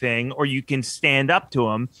wrong thing, or you can stand up to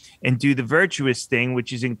them and do the virtuous thing,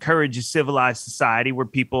 which is encourage a civilized society where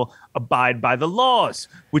people abide by the laws,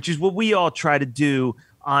 which is what we all try to do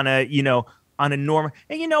on a normal.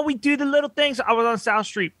 And, we do the little things. I was on South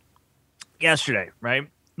Street yesterday, right?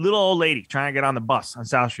 Little old lady trying to get on the bus on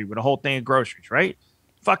South Street with a whole thing of groceries, right?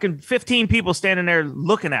 Fucking 15 people standing there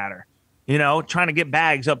looking at her, trying to get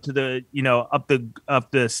bags up to the, up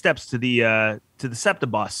the steps to the SEPTA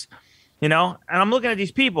bus, and I'm looking at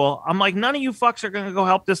these people. I'm like, none of you fucks are going to go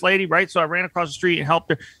help this lady, right? So I ran across the street and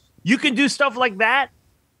helped her. You can do stuff like that,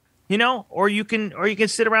 or you can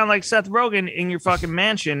sit around like Seth Rogen in your fucking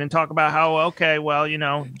mansion and talk about how, okay, well,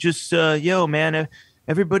 just, yo, man,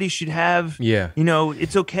 everybody should have,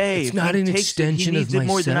 it's okay. It's not an extension of myself.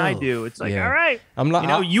 More than I do. It's like, all right.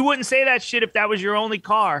 You wouldn't say that shit if that was your only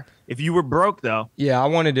car. If you were broke, though. Yeah, I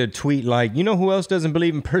wanted to tweet like, who else doesn't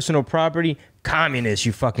believe in personal property? Communists,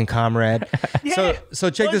 you fucking comrade. Yeah, so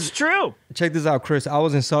check this. It's true. Check this out, Chris. I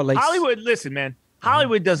was in Salt Lake. Hollywood, listen, man.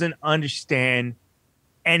 Hollywood doesn't understand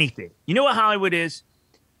anything. You know what Hollywood is?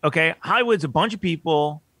 Okay, Hollywood's a bunch of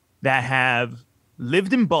people that have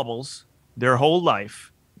lived in bubbles their whole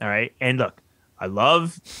life. All right, and look, I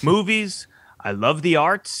love movies. I love the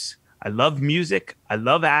arts. I love music. I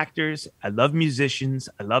love actors. I love musicians.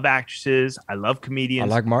 I love actresses. I love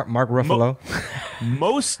comedians. I like Mark Ruffalo.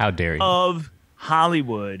 Most How dare you. of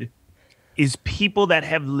Hollywood is people that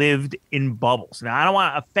have lived in bubbles. Now, I don't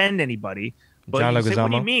want to offend anybody, but John you say, what do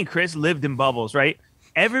you Leguizamo? mean, Chris? Lived in bubbles, right?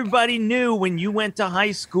 Everybody knew when you went to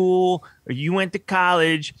high school or you went to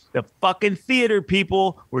college, the fucking theater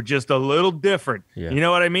people were just a little different. Yeah. You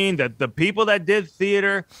know what I mean? That the people that did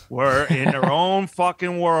theater were in their own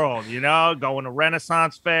fucking world, you know, going to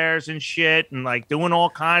Renaissance fairs and shit and like doing all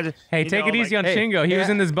kinds of. Hey, you take know, it easy like, on Chingo. He was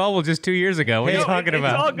in this bubble just 2 years ago. What are you talking it's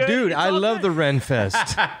all about? good. Dude, It's I all love good. the Ren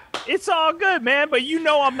Fest. It's all good, man. But you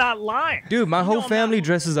know I'm not lying. Dude, my You whole know I'm family not-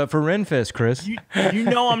 dresses up for Ren Fest, Chris. You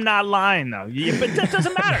know I'm not lying though. But that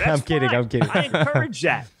doesn't matter. That's I'm kidding, fine. I'm kidding. I encourage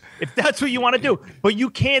that if that's what you want to do. But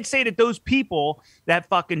you can't say that those people that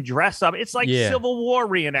fucking dress up. It's like Yeah. Civil War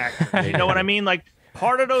reenactors. You know what I mean? Like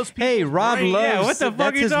part of those people. Hey, Rob brain- loves. Yeah, what the fuck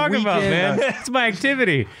that's are you his talking about, weekend. man? It's my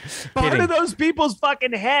activity. Part kidding. of those people's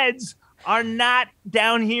fucking heads are not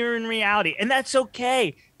down here in reality, and that's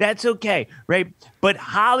okay. That's okay, right? But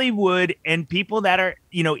Hollywood and people that are,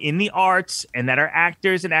 you know, in the arts and that are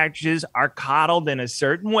actors and actresses are coddled in a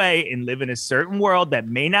certain way and live in a certain world that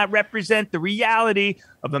may not represent the reality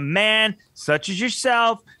of a man such as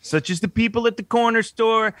yourself, such as the people at the corner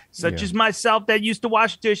store, such Yeah. as myself that used to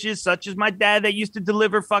wash dishes, such as my dad that used to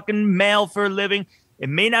deliver fucking mail for a living. It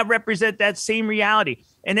may not represent that same reality.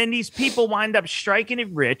 And then these people wind up striking it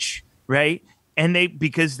rich, right? And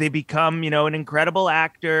because they become, you know, an incredible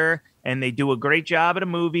actor and they do a great job at a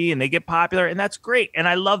movie and they get popular, and that's great. And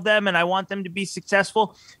I love them and I want them to be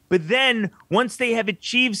successful. But then once they have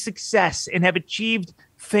achieved success and have achieved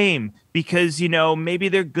fame because, you know, maybe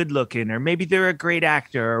they're good looking or maybe they're a great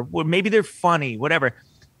actor or maybe they're funny, whatever,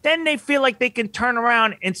 then they feel like they can turn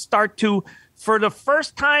around and start to, for the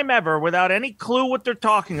first time ever, without any clue what they're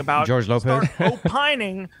talking about, George Lopez? start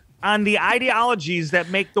opining on the ideologies that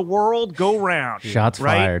make the world go round. Shots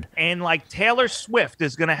right? fired. And like Taylor Swift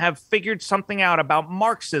is going to have figured something out about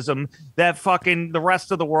Marxism that fucking the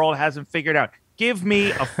rest of the world hasn't figured out. Give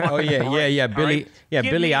me a fucking Oh yeah, break, yeah. all Billy, right? yeah,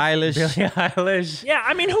 Give Billie me- Eilish. Billie Eilish. Yeah,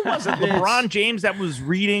 I mean, who was it? LeBron James that was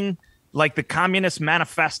reading like the Communist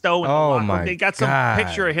Manifesto in the Oh, locker my room. They got some God.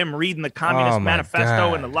 picture of him reading the Communist Oh, my Manifesto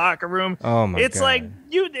God. in the locker room. Oh, my It's God. like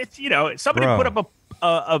it's, you know, somebody Bro. put up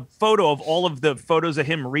a photo of all of the photos of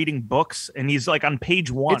him reading books, and he's like on page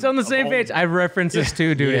 1. It's on the of same all page. of I reference this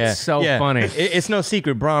too, dude. It's so funny. It's no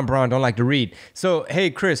secret. Braun don't like to read. So, hey,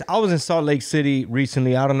 Chris, I was in Salt Lake City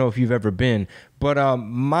recently. I don't know if you've ever been, but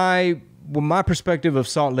my perspective of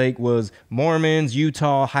Salt Lake was Mormons,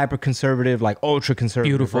 Utah, hyper conservative, like ultra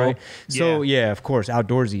conservative. Beautiful. Right? So, yeah, of course,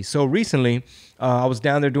 outdoorsy. So recently, I was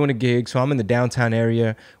down there doing a gig. So I'm in the downtown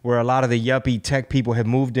area where a lot of the yuppie tech people have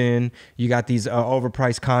moved in. You got these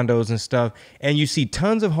overpriced condos and stuff. And you see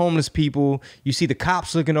tons of homeless people. You see the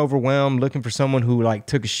cops looking overwhelmed, looking for someone who like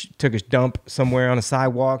took a dump somewhere on a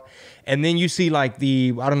sidewalk. And then you see like I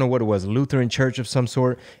don't know what it was, a Lutheran church of some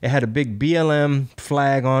sort. It had a big BLM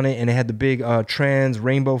flag on it, and it had the big trans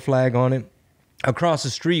rainbow flag on it. Across the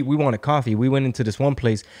street, we wanted coffee. We went into this one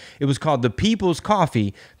place. It was called The People's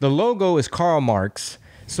Coffee. The logo is Karl Marx.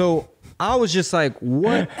 So I was just like,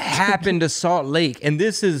 what happened to Salt Lake? And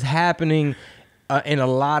this is happening in a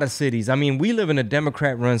lot of cities. I mean, we live in a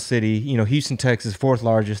Democrat-run city. You know, Houston, Texas, 4th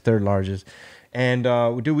largest, 3rd largest. And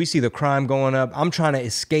dude, we see the crime going up. I'm trying to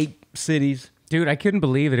escape cities. Dude, I couldn't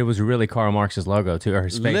believe it was really Karl Marx's logo too, or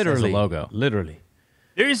his face as a logo. Literally.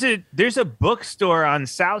 There's a bookstore on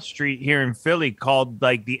South Street here in Philly called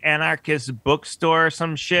like the Anarchist Bookstore or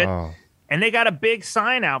some shit. Oh. And they got a big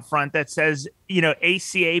sign out front that says, you know,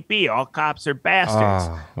 ACAB, all cops are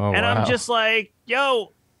bastards. Oh, and wow. I'm just like,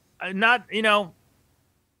 yo, not, you know,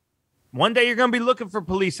 one day you're going to be looking for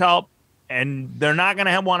police help and they're not going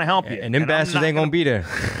to want to help you. And them I'm bastards not ain't going to be there.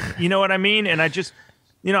 You know what I mean? And I just,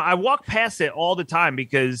 you know, I walk past it all the time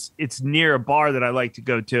because it's near a bar that I like to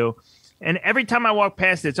go to. And every time I walk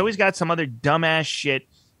past it, it's always got some other dumbass shit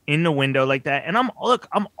in the window like that. And I'm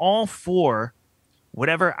all for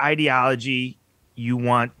whatever ideology you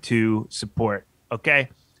want to support. Okay.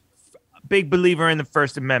 Big believer in the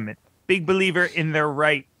First Amendment, big believer in their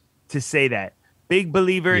right to say that. big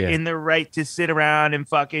believer in their right to sit around and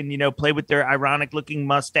fucking, play with their ironic looking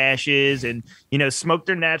mustaches and, smoke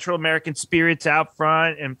their natural American spirits out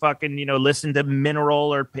front and fucking, listen to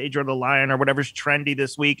Mineral or Pedro the Lion or whatever's trendy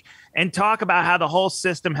this week and talk about how the whole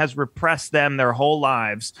system has repressed them their whole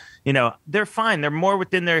lives. They're fine.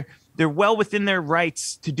 They're well within their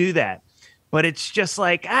rights to do that. But it's just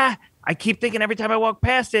like, I keep thinking every time I walk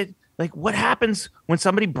past it, like, what happens when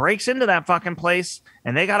somebody breaks into that fucking place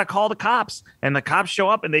and they got to call the cops and the cops show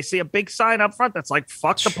up and they see a big sign up front that's like,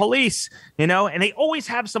 fuck the police, and they always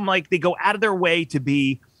have some, like, they go out of their way to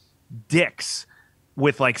be dicks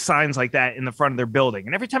with like signs like that in the front of their building.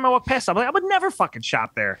 And every time I walk past, I'm like, I would never fucking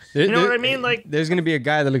shop there. You know what I mean? Like, there's going to be a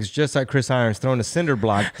guy that looks just like Chris Irons throwing a cinder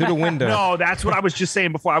block through the window. No, that's what I was just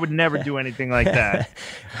saying before. I would never do anything like that.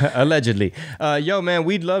 Allegedly. Yo, man,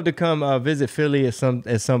 we'd love to come visit Philly at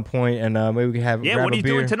some point, and maybe we can have what are you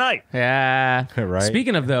doing tonight? Yeah. Right.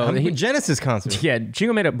 Speaking of, though, Genesis concert. Yeah,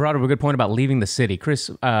 Chingo brought up a good point about leaving the city. Chris,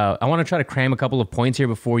 I want to try to cram a couple of points here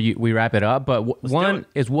before we wrap it up. But one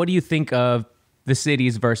is, what do you think of the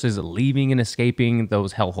cities versus leaving and escaping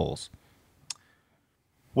those hellholes?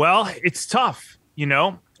 Well, it's tough.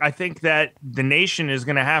 I think that the nation is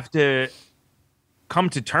going to have to come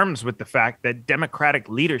to terms with the fact that democratic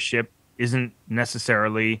leadership isn't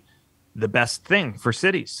necessarily the best thing for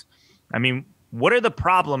cities. I mean, what are the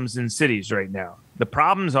problems in cities right now? The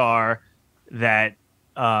problems are that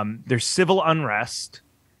there's civil unrest,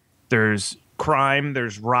 there's crime,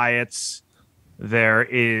 there's riots, there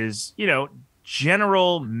is,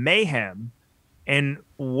 general mayhem. And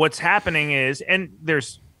what's happening is, and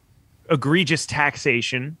there's egregious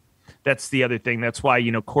taxation. That's the other thing. That's why,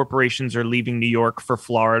 corporations are leaving New York for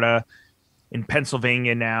Florida. In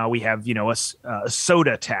Pennsylvania now, we have, a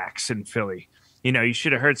soda tax in Philly. You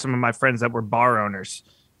should have heard some of my friends that were bar owners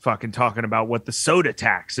fucking talking about what the soda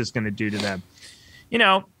tax is going to do to them.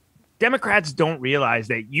 Democrats don't realize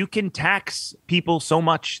that you can tax people so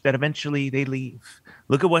much that eventually they leave.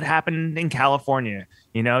 Look at what happened in California.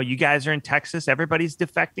 You guys are in Texas. Everybody's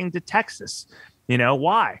defecting to Texas.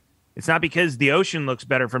 Why? It's not because the ocean looks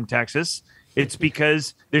better from Texas. It's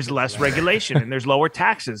because there's less regulation and there's lower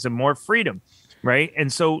taxes and more freedom, right?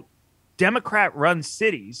 And so Democrat-run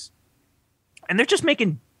cities, and they're just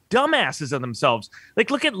making dumbasses of themselves. Like,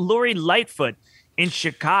 look at Lori Lightfoot in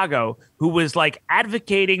Chicago, who was like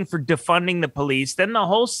advocating for defunding the police. Then the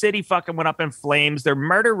whole city fucking went up in flames. Their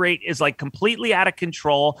murder rate is like completely out of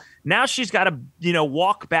control. Now she's got to,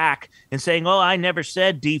 walk back and saying, oh, I never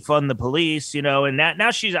said defund the police, and that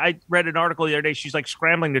now I read an article the other day. She's like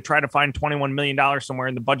scrambling to try to find $21 million somewhere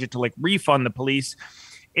in the budget to like refund the police.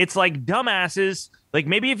 It's like dumbasses. Like,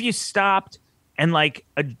 maybe if you stopped and like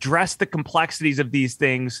addressed the complexities of these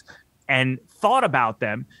things and thought about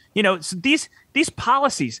them, so these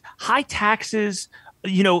policies, high taxes,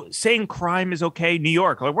 saying crime is okay. New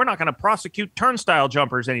York, like, we're not going to prosecute turnstile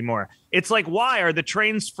jumpers anymore. It's like, why are the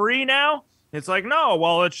trains free now? It's like, no,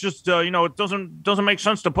 well, it's just, it doesn't make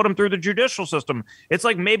sense to put them through the judicial system. It's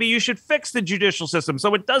like, maybe you should fix the judicial system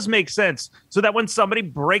so it does make sense, so that when somebody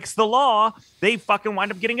breaks the law, they fucking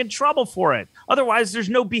wind up getting in trouble for it. Otherwise, there's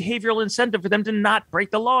no behavioral incentive for them to not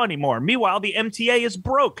break the law anymore. Meanwhile, the MTA is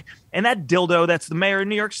broke. And that dildo that's the mayor of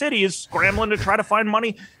New York City is scrambling to try to find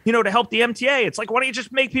money, to help the MTA. It's like, why don't you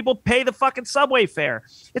just make people pay the fucking subway fare?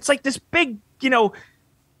 It's like this big,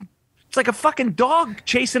 it's like a fucking dog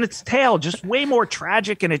chasing its tail, just way more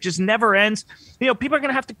tragic, and it just never ends. People are going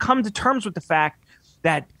to have to come to terms with the fact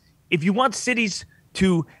that if you want cities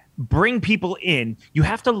to bring people in, you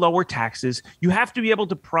have to lower taxes. You have to be able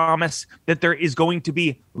to promise that there is going to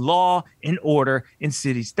be law and order in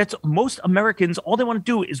cities. That's most Americans. All they want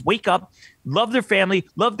to do is wake up, love their family,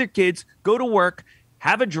 love their kids, go to work,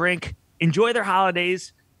 have a drink, enjoy their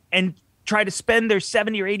holidays, and try to spend their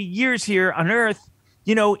 70 or 80 years here on Earth,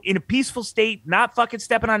 in a peaceful state, not fucking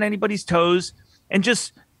stepping on anybody's toes, and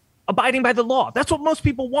just abiding by the law. That's what most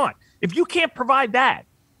people want. If you can't provide that,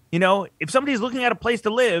 if somebody's looking at a place to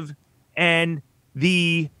live and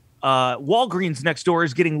the Walgreens next door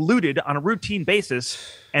is getting looted on a routine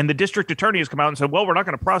basis, and the district attorney has come out and said, well, we're not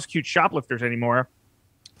going to prosecute shoplifters anymore.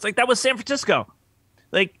 It's like, that was San Francisco.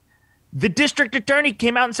 Like, the district attorney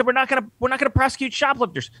came out and said, we're not going to prosecute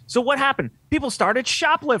shoplifters. So what happened? People started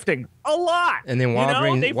shoplifting a lot. And then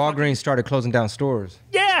Walgreens started closing down stores.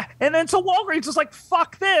 Yeah. And then so Walgreens was like,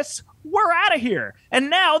 fuck this. We're out of here. And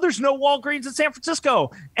now there's no Walgreens in San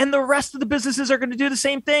Francisco. And the rest of the businesses are going to do the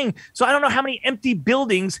same thing. So I don't know how many empty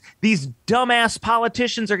buildings these dumbass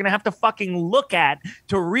politicians are going to have to fucking look at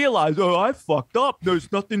to realize, oh, I fucked up.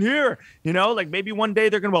 There's nothing here. You know, like maybe one day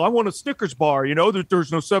they're going to go, I want a Snickers bar. You know,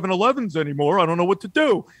 there's no 7-Elevens anymore. I don't know what to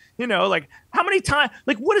do. You know, like how many times,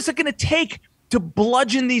 like what is it going to take to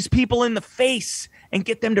bludgeon these people in the face and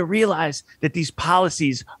get them to realize that these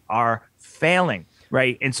policies are failing,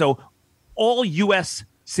 right? And so all U.S.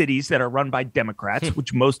 cities that are run by Democrats,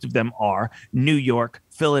 which most of them are, New York,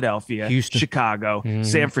 Philadelphia, Houston, Chicago,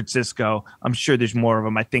 San Francisco, I'm sure there's more of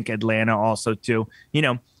them. I think Atlanta also too. You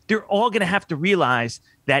know, they're all going to have to realize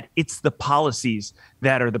that it's the policies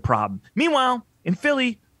that are the problem. Meanwhile, in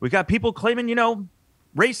Philly, we got people claiming, you know,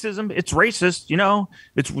 racism. It's racist. You know,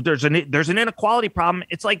 there's an inequality problem.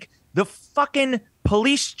 It's like the fucking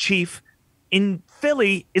police chief in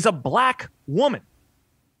Philly is a black woman.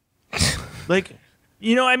 Like,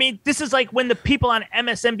 you know, I mean, this is like when the people on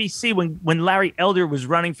MSNBC, when Larry Elder was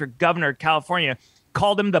running for governor of California,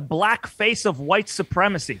 called him the black face of white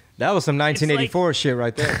supremacy. That was some 1984 shit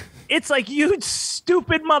right there. It's like, you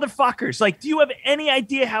stupid motherfuckers. Like, do you have any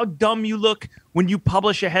idea how dumb you look when you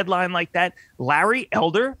publish a headline like that? Larry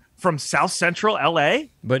Elder from South Central LA,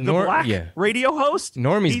 but the black radio host.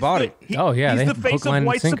 Normies bought it. He's the face of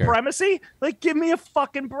white supremacy. Like, give me a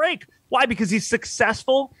fucking break. Why? Because he's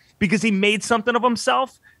successful. Because he made something of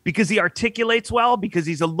himself. Because he articulates well. Because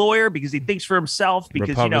he's a lawyer. Because he thinks for himself. Because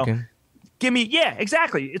Republican.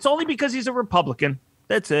 Exactly. It's only because he's a Republican.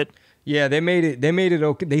 That's it. Yeah, they made it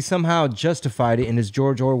okay. They somehow justified it in this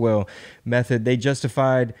George Orwell method. They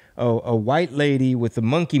justified a white lady with a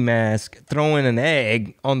monkey mask throwing an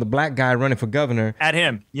egg on the black guy running for governor. At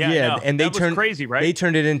him. Yeah. And they turned crazy, right? They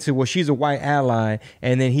turned it into, well, she's a white ally,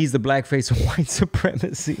 and then he's the black face of white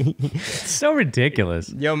supremacy. So ridiculous.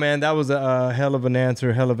 Yo, man, that was a hell of an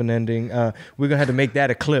answer, hell of an ending. We're gonna have to make that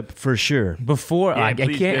a clip for sure. Before I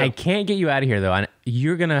can't get you out of here though.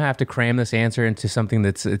 You're gonna have to cram this answer into something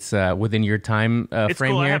that's within your time it's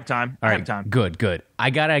frame cool. here. I have time. All right, I have time. Good. I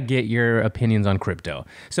gotta get your opinions on crypto.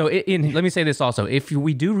 So, let me say this also: if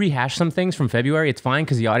we do rehash some things from February, it's fine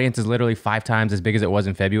because the audience is literally 5 times as big as it was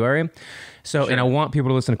in February. So, and I want people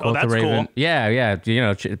to listen to Quoth the Raven. Cool. Yeah. You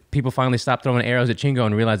know, people finally stopped throwing arrows at Chingo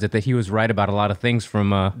and realized that he was right about a lot of things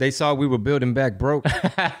from. They saw we were building back broke.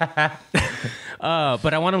 But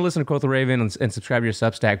I want to listen to Quoth the Raven and subscribe to your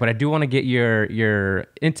Substack. But I do want to get your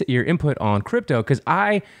input on crypto because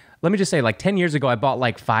let me just say, like 10 years ago, I bought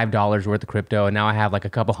like $5 worth of crypto, and now I have like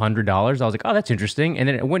a couple $100. I was like, oh, that's interesting. And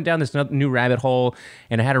then it went down this new rabbit hole,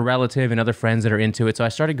 and I had a relative and other friends that are into it. So I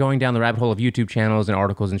started going down the rabbit hole of YouTube channels and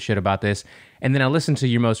articles and shit about this. And then I listened to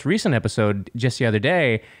your most recent episode just the other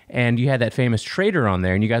day, and you had that famous trader on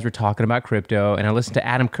there, and you guys were talking about crypto. And I listened to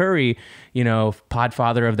Adam Curry, you know,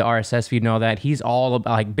 podfather of the RSS feed and all that. He's all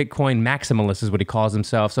about like Bitcoin maximalist is what he calls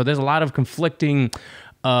himself. So there's a lot of conflicting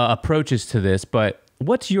approaches to this, but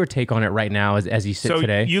what's your take on it right now as you sit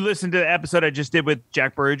today? So you listened to the episode I just did with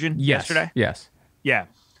Jack Bergen yesterday? Yes. Yeah.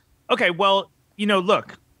 Okay, well, you know,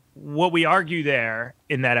 look, what we argue there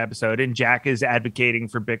in that episode, and Jack is advocating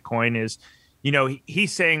for Bitcoin, is, you know,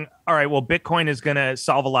 he's saying, all right, well, Bitcoin is going to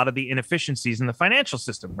solve a lot of the inefficiencies in the financial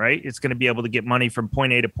system, right? It's going to be able to get money from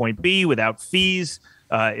point A to point B without fees.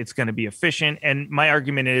 It's going to be efficient. And my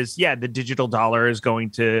argument is, yeah, the digital dollar is going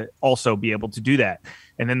to also be able to do that.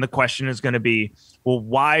 And then the question is going to be, well,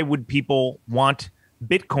 why would people want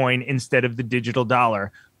Bitcoin instead of the digital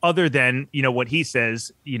dollar? Other than, you know, what he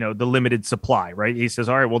says, you know, the limited supply, right? He says,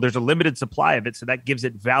 all right, well, there's a limited supply of it, so that gives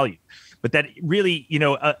it value. But that really, you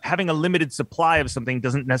know, having a limited supply of something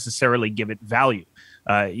doesn't necessarily give it value.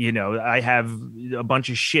 You know, I have a bunch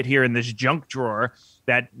of shit here in this junk drawer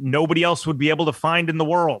that nobody else would be able to find in the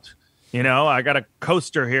world. You know, I got a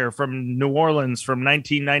coaster here from New Orleans from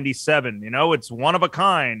 1997. You know, it's one of a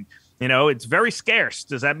kind. You know, it's very scarce.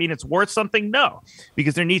 Does that mean it's worth something? No,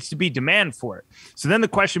 because there needs to be demand for it. So then the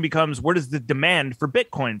question becomes, where does the demand for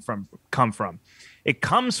Bitcoin come from? It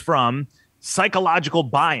comes from psychological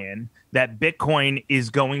buy-in that Bitcoin is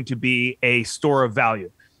going to be a store of value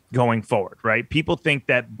going forward, right? People think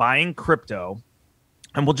that buying crypto,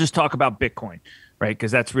 and we'll just talk about Bitcoin, right?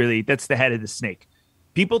 Because that's the head of the snake.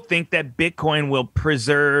 People think that Bitcoin will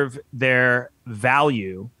preserve their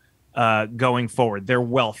value going forward, their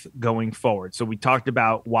wealth going forward. So we talked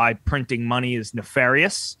about why printing money is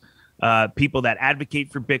nefarious. People that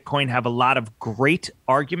advocate for Bitcoin have a lot of great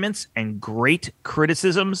arguments and great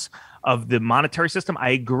criticisms of the monetary system. I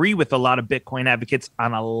agree with a lot of Bitcoin advocates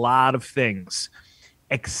on a lot of things,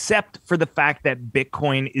 except for the fact that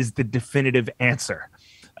Bitcoin is the definitive answer.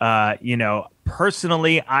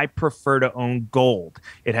 Personally, I prefer to own gold.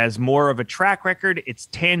 It has more of a track record. It's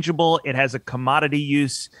tangible. It has a commodity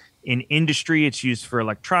use in industry. It's used for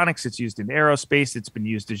electronics. It's used in aerospace. It's been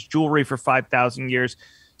used as jewelry for 5,000 years.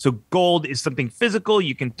 So gold is something physical.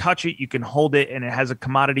 You can touch it, you can hold it, and it has a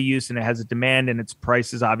commodity use and it has a demand, and its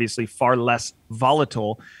price is obviously far less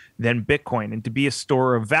volatile than Bitcoin. And to be a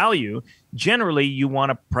store of value, generally you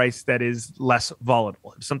want a price that is less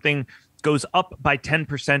volatile. If something goes up by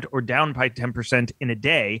 10% or down by 10% in a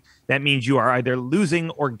day, that means you are either losing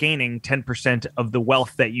or gaining 10% of the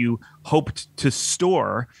wealth that you hoped to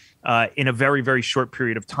store in a very, very short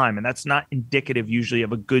period of time. And that's not indicative usually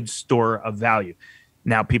of a good store of value.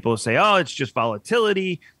 Now, people say, oh, it's just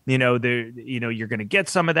volatility. You're going to get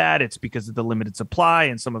some of that. It's because of the limited supply,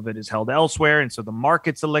 and some of it is held elsewhere. And so the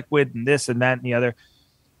market's illiquid, and this and that and the other.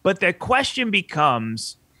 But the question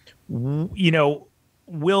becomes, will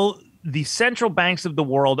the central banks of the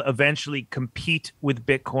world eventually compete with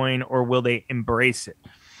Bitcoin, or will they embrace it?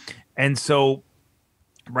 And so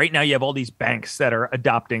right now you have all these banks that are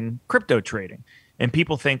adopting crypto trading. And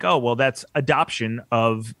people think, oh, well, that's adoption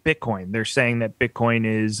of Bitcoin. They're saying that Bitcoin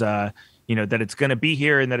is, that it's going to be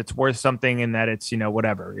here and that it's worth something and that it's,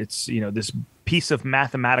 whatever. It's, this piece of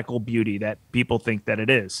mathematical beauty that people think that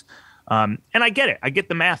it is. And I get it. I get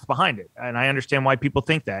the math behind it. And I understand why people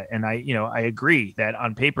think that. And I agree that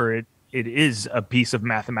on paper, it is a piece of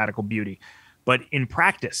mathematical beauty. But in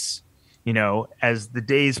practice, as the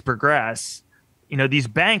days progress, these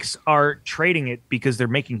banks are trading it because they're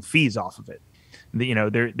making fees off of it.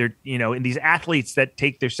 And these athletes that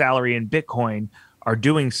take their salary in Bitcoin are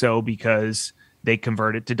doing so because they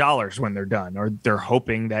convert it to dollars when they're done, or they're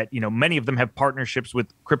hoping that, many of them have partnerships with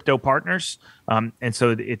crypto partners. And so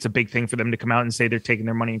it's a big thing for them to come out and say they're taking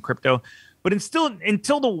their money in crypto. But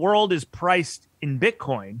until the world is priced in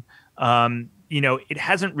Bitcoin, it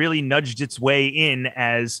hasn't really nudged its way in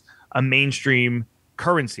as a mainstream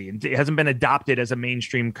currency. It hasn't been adopted as a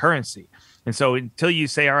mainstream currency. And so until you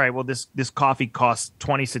say, all right, well, this coffee costs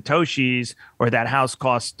 20 Satoshis, or that house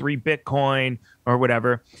costs 3 Bitcoin or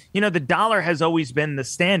whatever, the dollar has always been the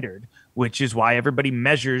standard, which is why everybody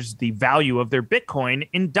measures the value of their Bitcoin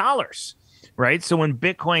in dollars, right? So when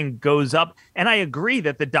Bitcoin goes up, and I agree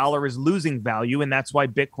that the dollar is losing value, and that's why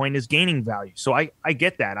Bitcoin is gaining value. So I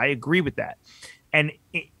get that. I agree with that. And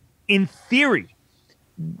in theory,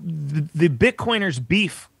 the Bitcoiners'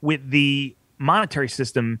 beef with the monetary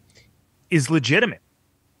system is legitimate.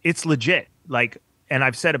 It's legit. And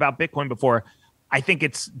I've said about Bitcoin before, I think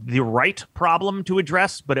it's the right problem to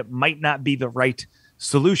address, but it might not be the right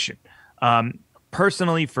solution.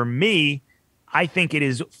 Personally, for me, I think it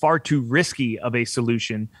is far too risky of a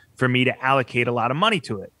solution for me to allocate a lot of money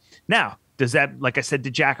to it. Now, does that, like I said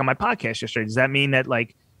to Jack on my podcast yesterday, does that mean that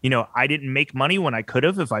I didn't make money when I could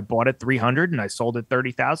have if I bought it 300 and I sold it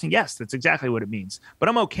 30,000? Yes, that's exactly what it means. But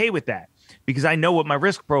I'm okay with that because I know what my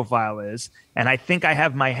risk profile is, and I think I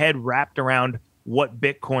have my head wrapped around what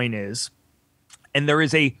Bitcoin is. And there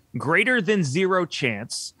is a greater than zero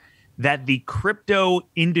chance that the crypto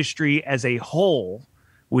industry as a whole,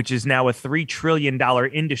 which is now a $3 trillion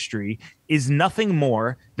industry, is nothing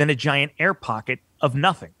more than a giant air pocket of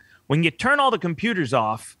nothing. When you turn all the computers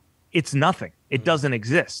off, it's nothing. It doesn't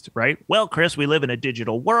exist, right? Well, Chris, we live in a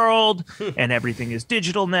digital world and everything is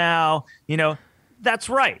digital now. That's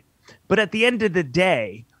right. But at the end of the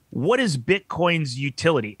day, what is Bitcoin's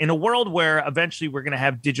utility in a world where eventually we're going to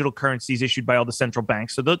have digital currencies issued by all the central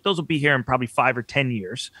banks? So those will be here in probably 5 or 10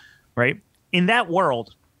 years, right? In that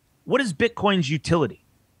world, what is Bitcoin's utility?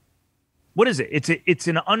 What is it? It's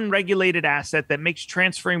an unregulated asset that makes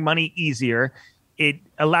transferring money easier. It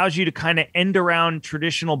allows you to kind of end around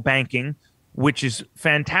traditional banking, which is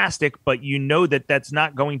fantastic, but that that's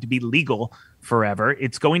not going to be legal forever.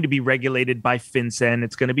 It's going to be regulated by FinCEN.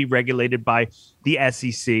 It's going to be regulated by the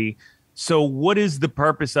SEC. So what is the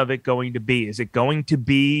purpose of it going to be? Is it going to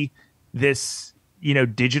be this,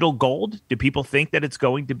 digital gold? Do people think that it's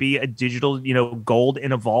going to be a digital, gold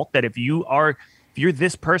in a vault, that if you're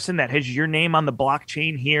this person that has your name on the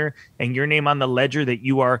blockchain here and your name on the ledger, that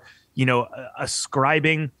you are,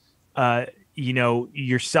 ascribing,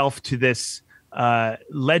 yourself to this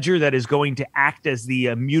ledger that is going to act as the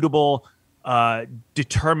immutable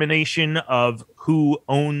determination of who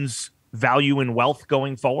owns value and wealth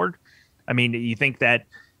going forward? I mean, you think that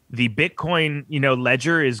the Bitcoin,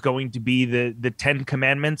 ledger is going to be the 10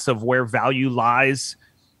 commandments of where value lies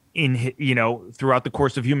in, throughout the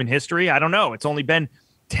course of human history? I don't know. It's only been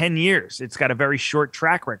 10 years. It's got a very short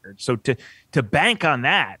track record. So to bank on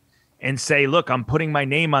that and say, look, I'm putting my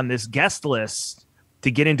name on this guest list to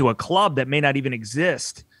get into a club that may not even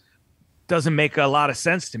exist, doesn't make a lot of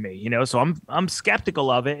sense to me, so I'm skeptical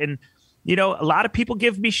of it. And, a lot of people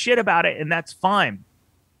give me shit about it, and that's fine.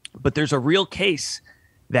 But there's a real case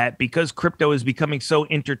that because crypto is becoming so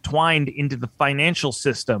intertwined into the financial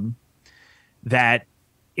system that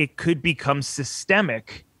it could become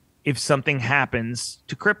systemic if something happens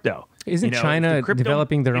to crypto. Isn't China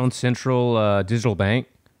developing their own central digital bank?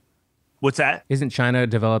 What's that? Isn't China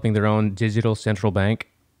developing their own digital central bank?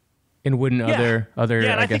 And wouldn't other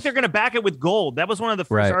yeah, and I think they're going to back it with gold. That was one of the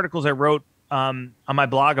first articles I wrote on my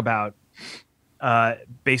blog about.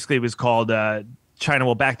 Basically, it was called China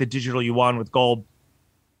will back the digital yuan with gold.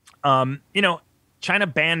 China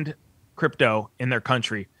banned crypto in their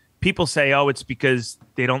country. People say, oh, it's because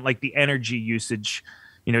they don't like the energy usage.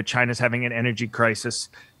 China's having an energy crisis.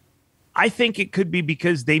 I think it could be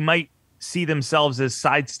because they might see themselves as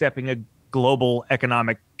sidestepping a global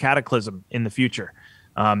economic cataclysm in the future.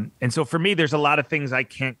 And so for me, there's a lot of things I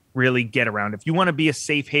can't really get around. If you want to be a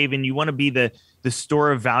safe haven, you want to be the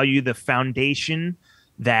store of value, the foundation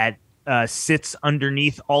that sits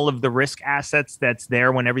underneath all of the risk assets that's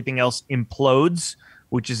there when everything else implodes,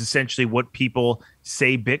 which is essentially what people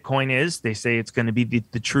say Bitcoin is. They say it's going to be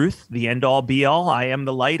the truth, the end all be all. I am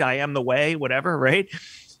the light, I am the way, whatever, right?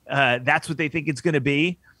 That's what they think it's going to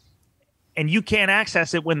be. And you can't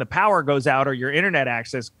access it when the power goes out or your internet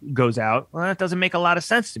access goes out. Well, that doesn't make a lot of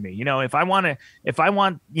sense to me. If I want,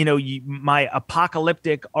 my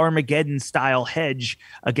apocalyptic Armageddon style hedge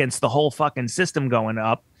against the whole fucking system going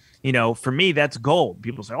up, for me, that's gold.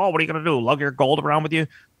 People say, oh, what are you going to do? Lug your gold around with you?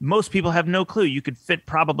 Most people have no clue. You could fit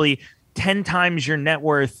probably 10 times your net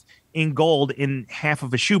worth in gold in half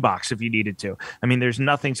of a shoebox if you needed to. I mean, there's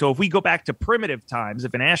nothing. So if we go back to primitive times,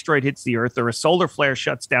 if an asteroid hits the Earth or a solar flare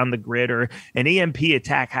shuts down the grid or an EMP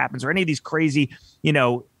attack happens or any of these crazy,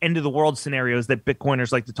 end of the world scenarios that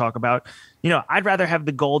Bitcoiners like to talk about, I'd rather have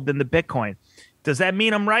the gold than the Bitcoin. Does that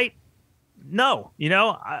mean I'm right? No.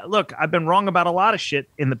 Look, I've been wrong about a lot of shit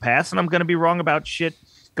in the past, and I'm going to be wrong about shit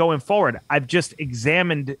going forward. I've just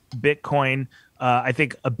examined Bitcoin I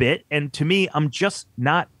think a bit. And to me, I'm just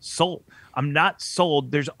not sold. I'm not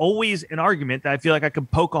sold. There's always an argument that I feel like I can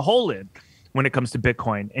poke a hole in when it comes to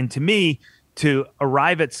Bitcoin. And to me, to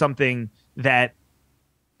arrive at something that,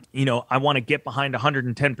 I want to get behind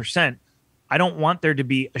 110%, I don't want there to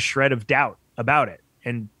be a shred of doubt about it.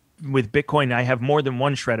 And with Bitcoin, I have more than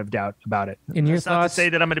one shred of doubt about it. In your That's thoughts, not to say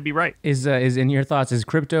that I'm going to be right. Is in your thoughts, is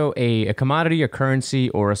crypto a commodity, a currency,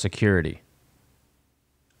 or a security?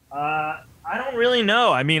 I don't really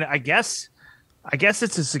know. I mean, I guess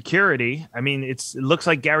it's a security. I mean, it looks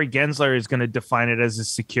like Gary Gensler is going to define it as a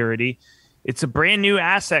security. It's a brand new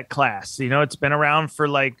asset class. It's been around for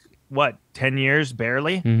 10 years,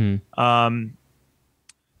 barely. Mm-hmm. I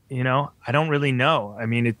don't really know. I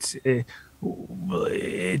mean, to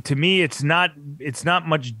me, it's not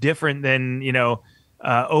much different than,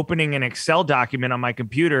 opening an Excel document on my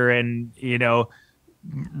computer and,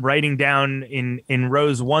 writing down in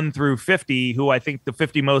rows 1 through 50 who I think the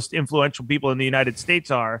 50 most influential people in the United States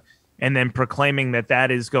are, and then proclaiming that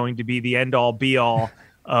is going to be the end all be all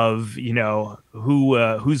of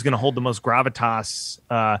who's going to hold the most gravitas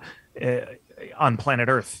on planet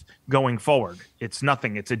Earth going forward. It's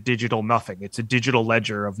nothing. It's a digital nothing. It's a digital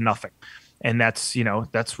ledger of nothing, and that's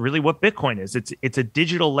really what Bitcoin is. It's a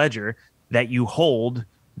digital ledger that you hold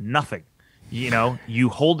nothing. You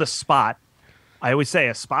hold a spot. I always say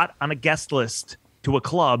a spot on a guest list to a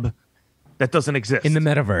club that doesn't exist. In the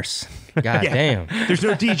metaverse. God damn. There's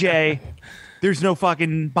no DJ. There's no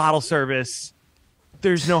fucking bottle service.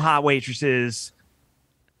 There's no hot waitresses.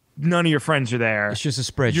 None of your friends are there. It's just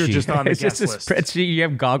a spreadsheet. You're just on the It's guest just a list. spreadsheet. You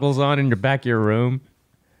have goggles on in your back of your room.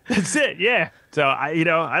 That's it, yeah. So, I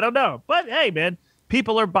don't know. But, hey, man,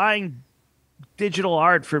 people are buying digital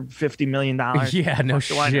art for $50 million. Yeah, no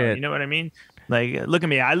shit. You know what I mean? Like, look at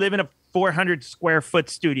me. I live in a 400 square foot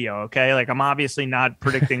studio, okay? Like, I'm obviously not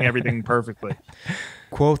predicting everything perfectly.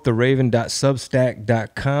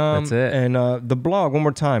 QuothTheRaven.substack.com. That's it. And the blog, one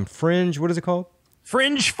more time. Fringe, what is it called?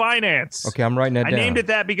 Fringe Finance. Okay, I'm writing that down. I named it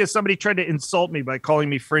that because somebody tried to insult me by calling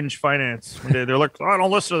me Fringe Finance. They're like, oh,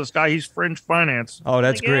 don't listen to this guy. He's Fringe Finance. Oh,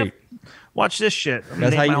 that's great. Watch this shit. I'm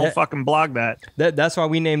going to name my whole fucking blog that. That's why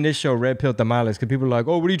we named this show Red Pill Tamales, because people are like,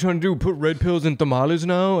 oh, what are you trying to do? Put red pills in tamales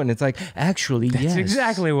now? And it's like, actually, That's yes.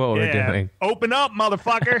 exactly what we're doing. Open up,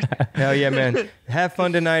 motherfucker. Hell yeah, man. Have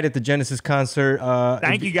fun tonight at the Genesis concert.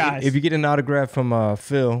 Thank you, guys. If you get an autograph from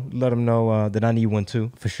Phil, let him know that I need one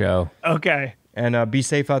too. For sure. Okay. And be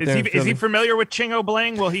safe out there. Is he familiar with Chingo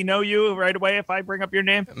Bling? Will he know you right away if I bring up your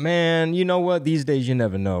name? Man, you know what? These days you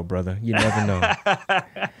never know, brother. You never know.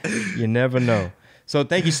 You never know. So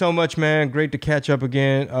thank you so much, man. Great to catch up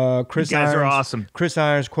again. Chris You guys Irons, are awesome. Chris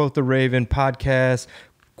Irons, Quoth the Raven podcast,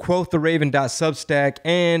 quoththeraven.substack,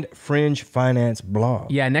 and Fringe Finance blog.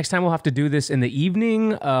 Yeah, next time we'll have to do this in the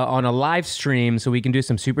evening on a live stream so we can do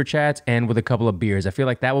some super chats and with a couple of beers. I feel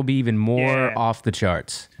like that will be even more off the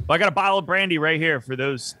charts. Well, I got a bottle of brandy right here for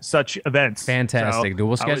those such events. Fantastic, dude.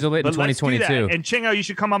 We'll schedule it in 2022. And Chingo, you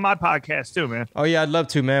should come on my podcast too, man. Oh, yeah, I'd love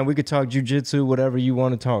to, man. We could talk jujitsu, whatever you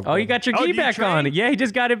want to talk about. Oh, you got your gi back on. Yeah, he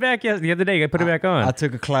just got it back the other day. I put it back on. I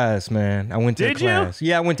took a class, man. I went to a class.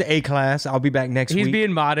 Yeah, I went to a class. I'll be back next week. He's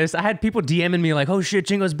being modest. I had people DMing me like, "Oh shit,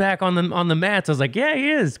 Chingo's back on the mats." I was like, "Yeah,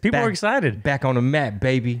 he is." People were excited. Back on the mat,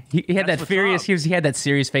 baby. He had that furious. He had that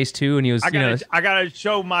serious face too, and he was. I gotta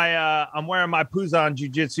show my. I'm wearing my Puzon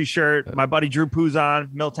jiu-jitsu shirt. My buddy Drew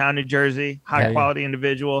Puzon, Milltown, New Jersey. High quality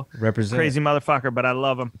individual. Represent. Crazy motherfucker, but I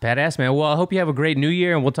love him. Badass, man. Well, I hope you have a great New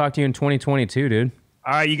Year, and we'll talk to you in 2022, dude.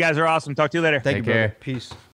 All right, you guys are awesome. Talk to you later. Thank you, brother. Peace.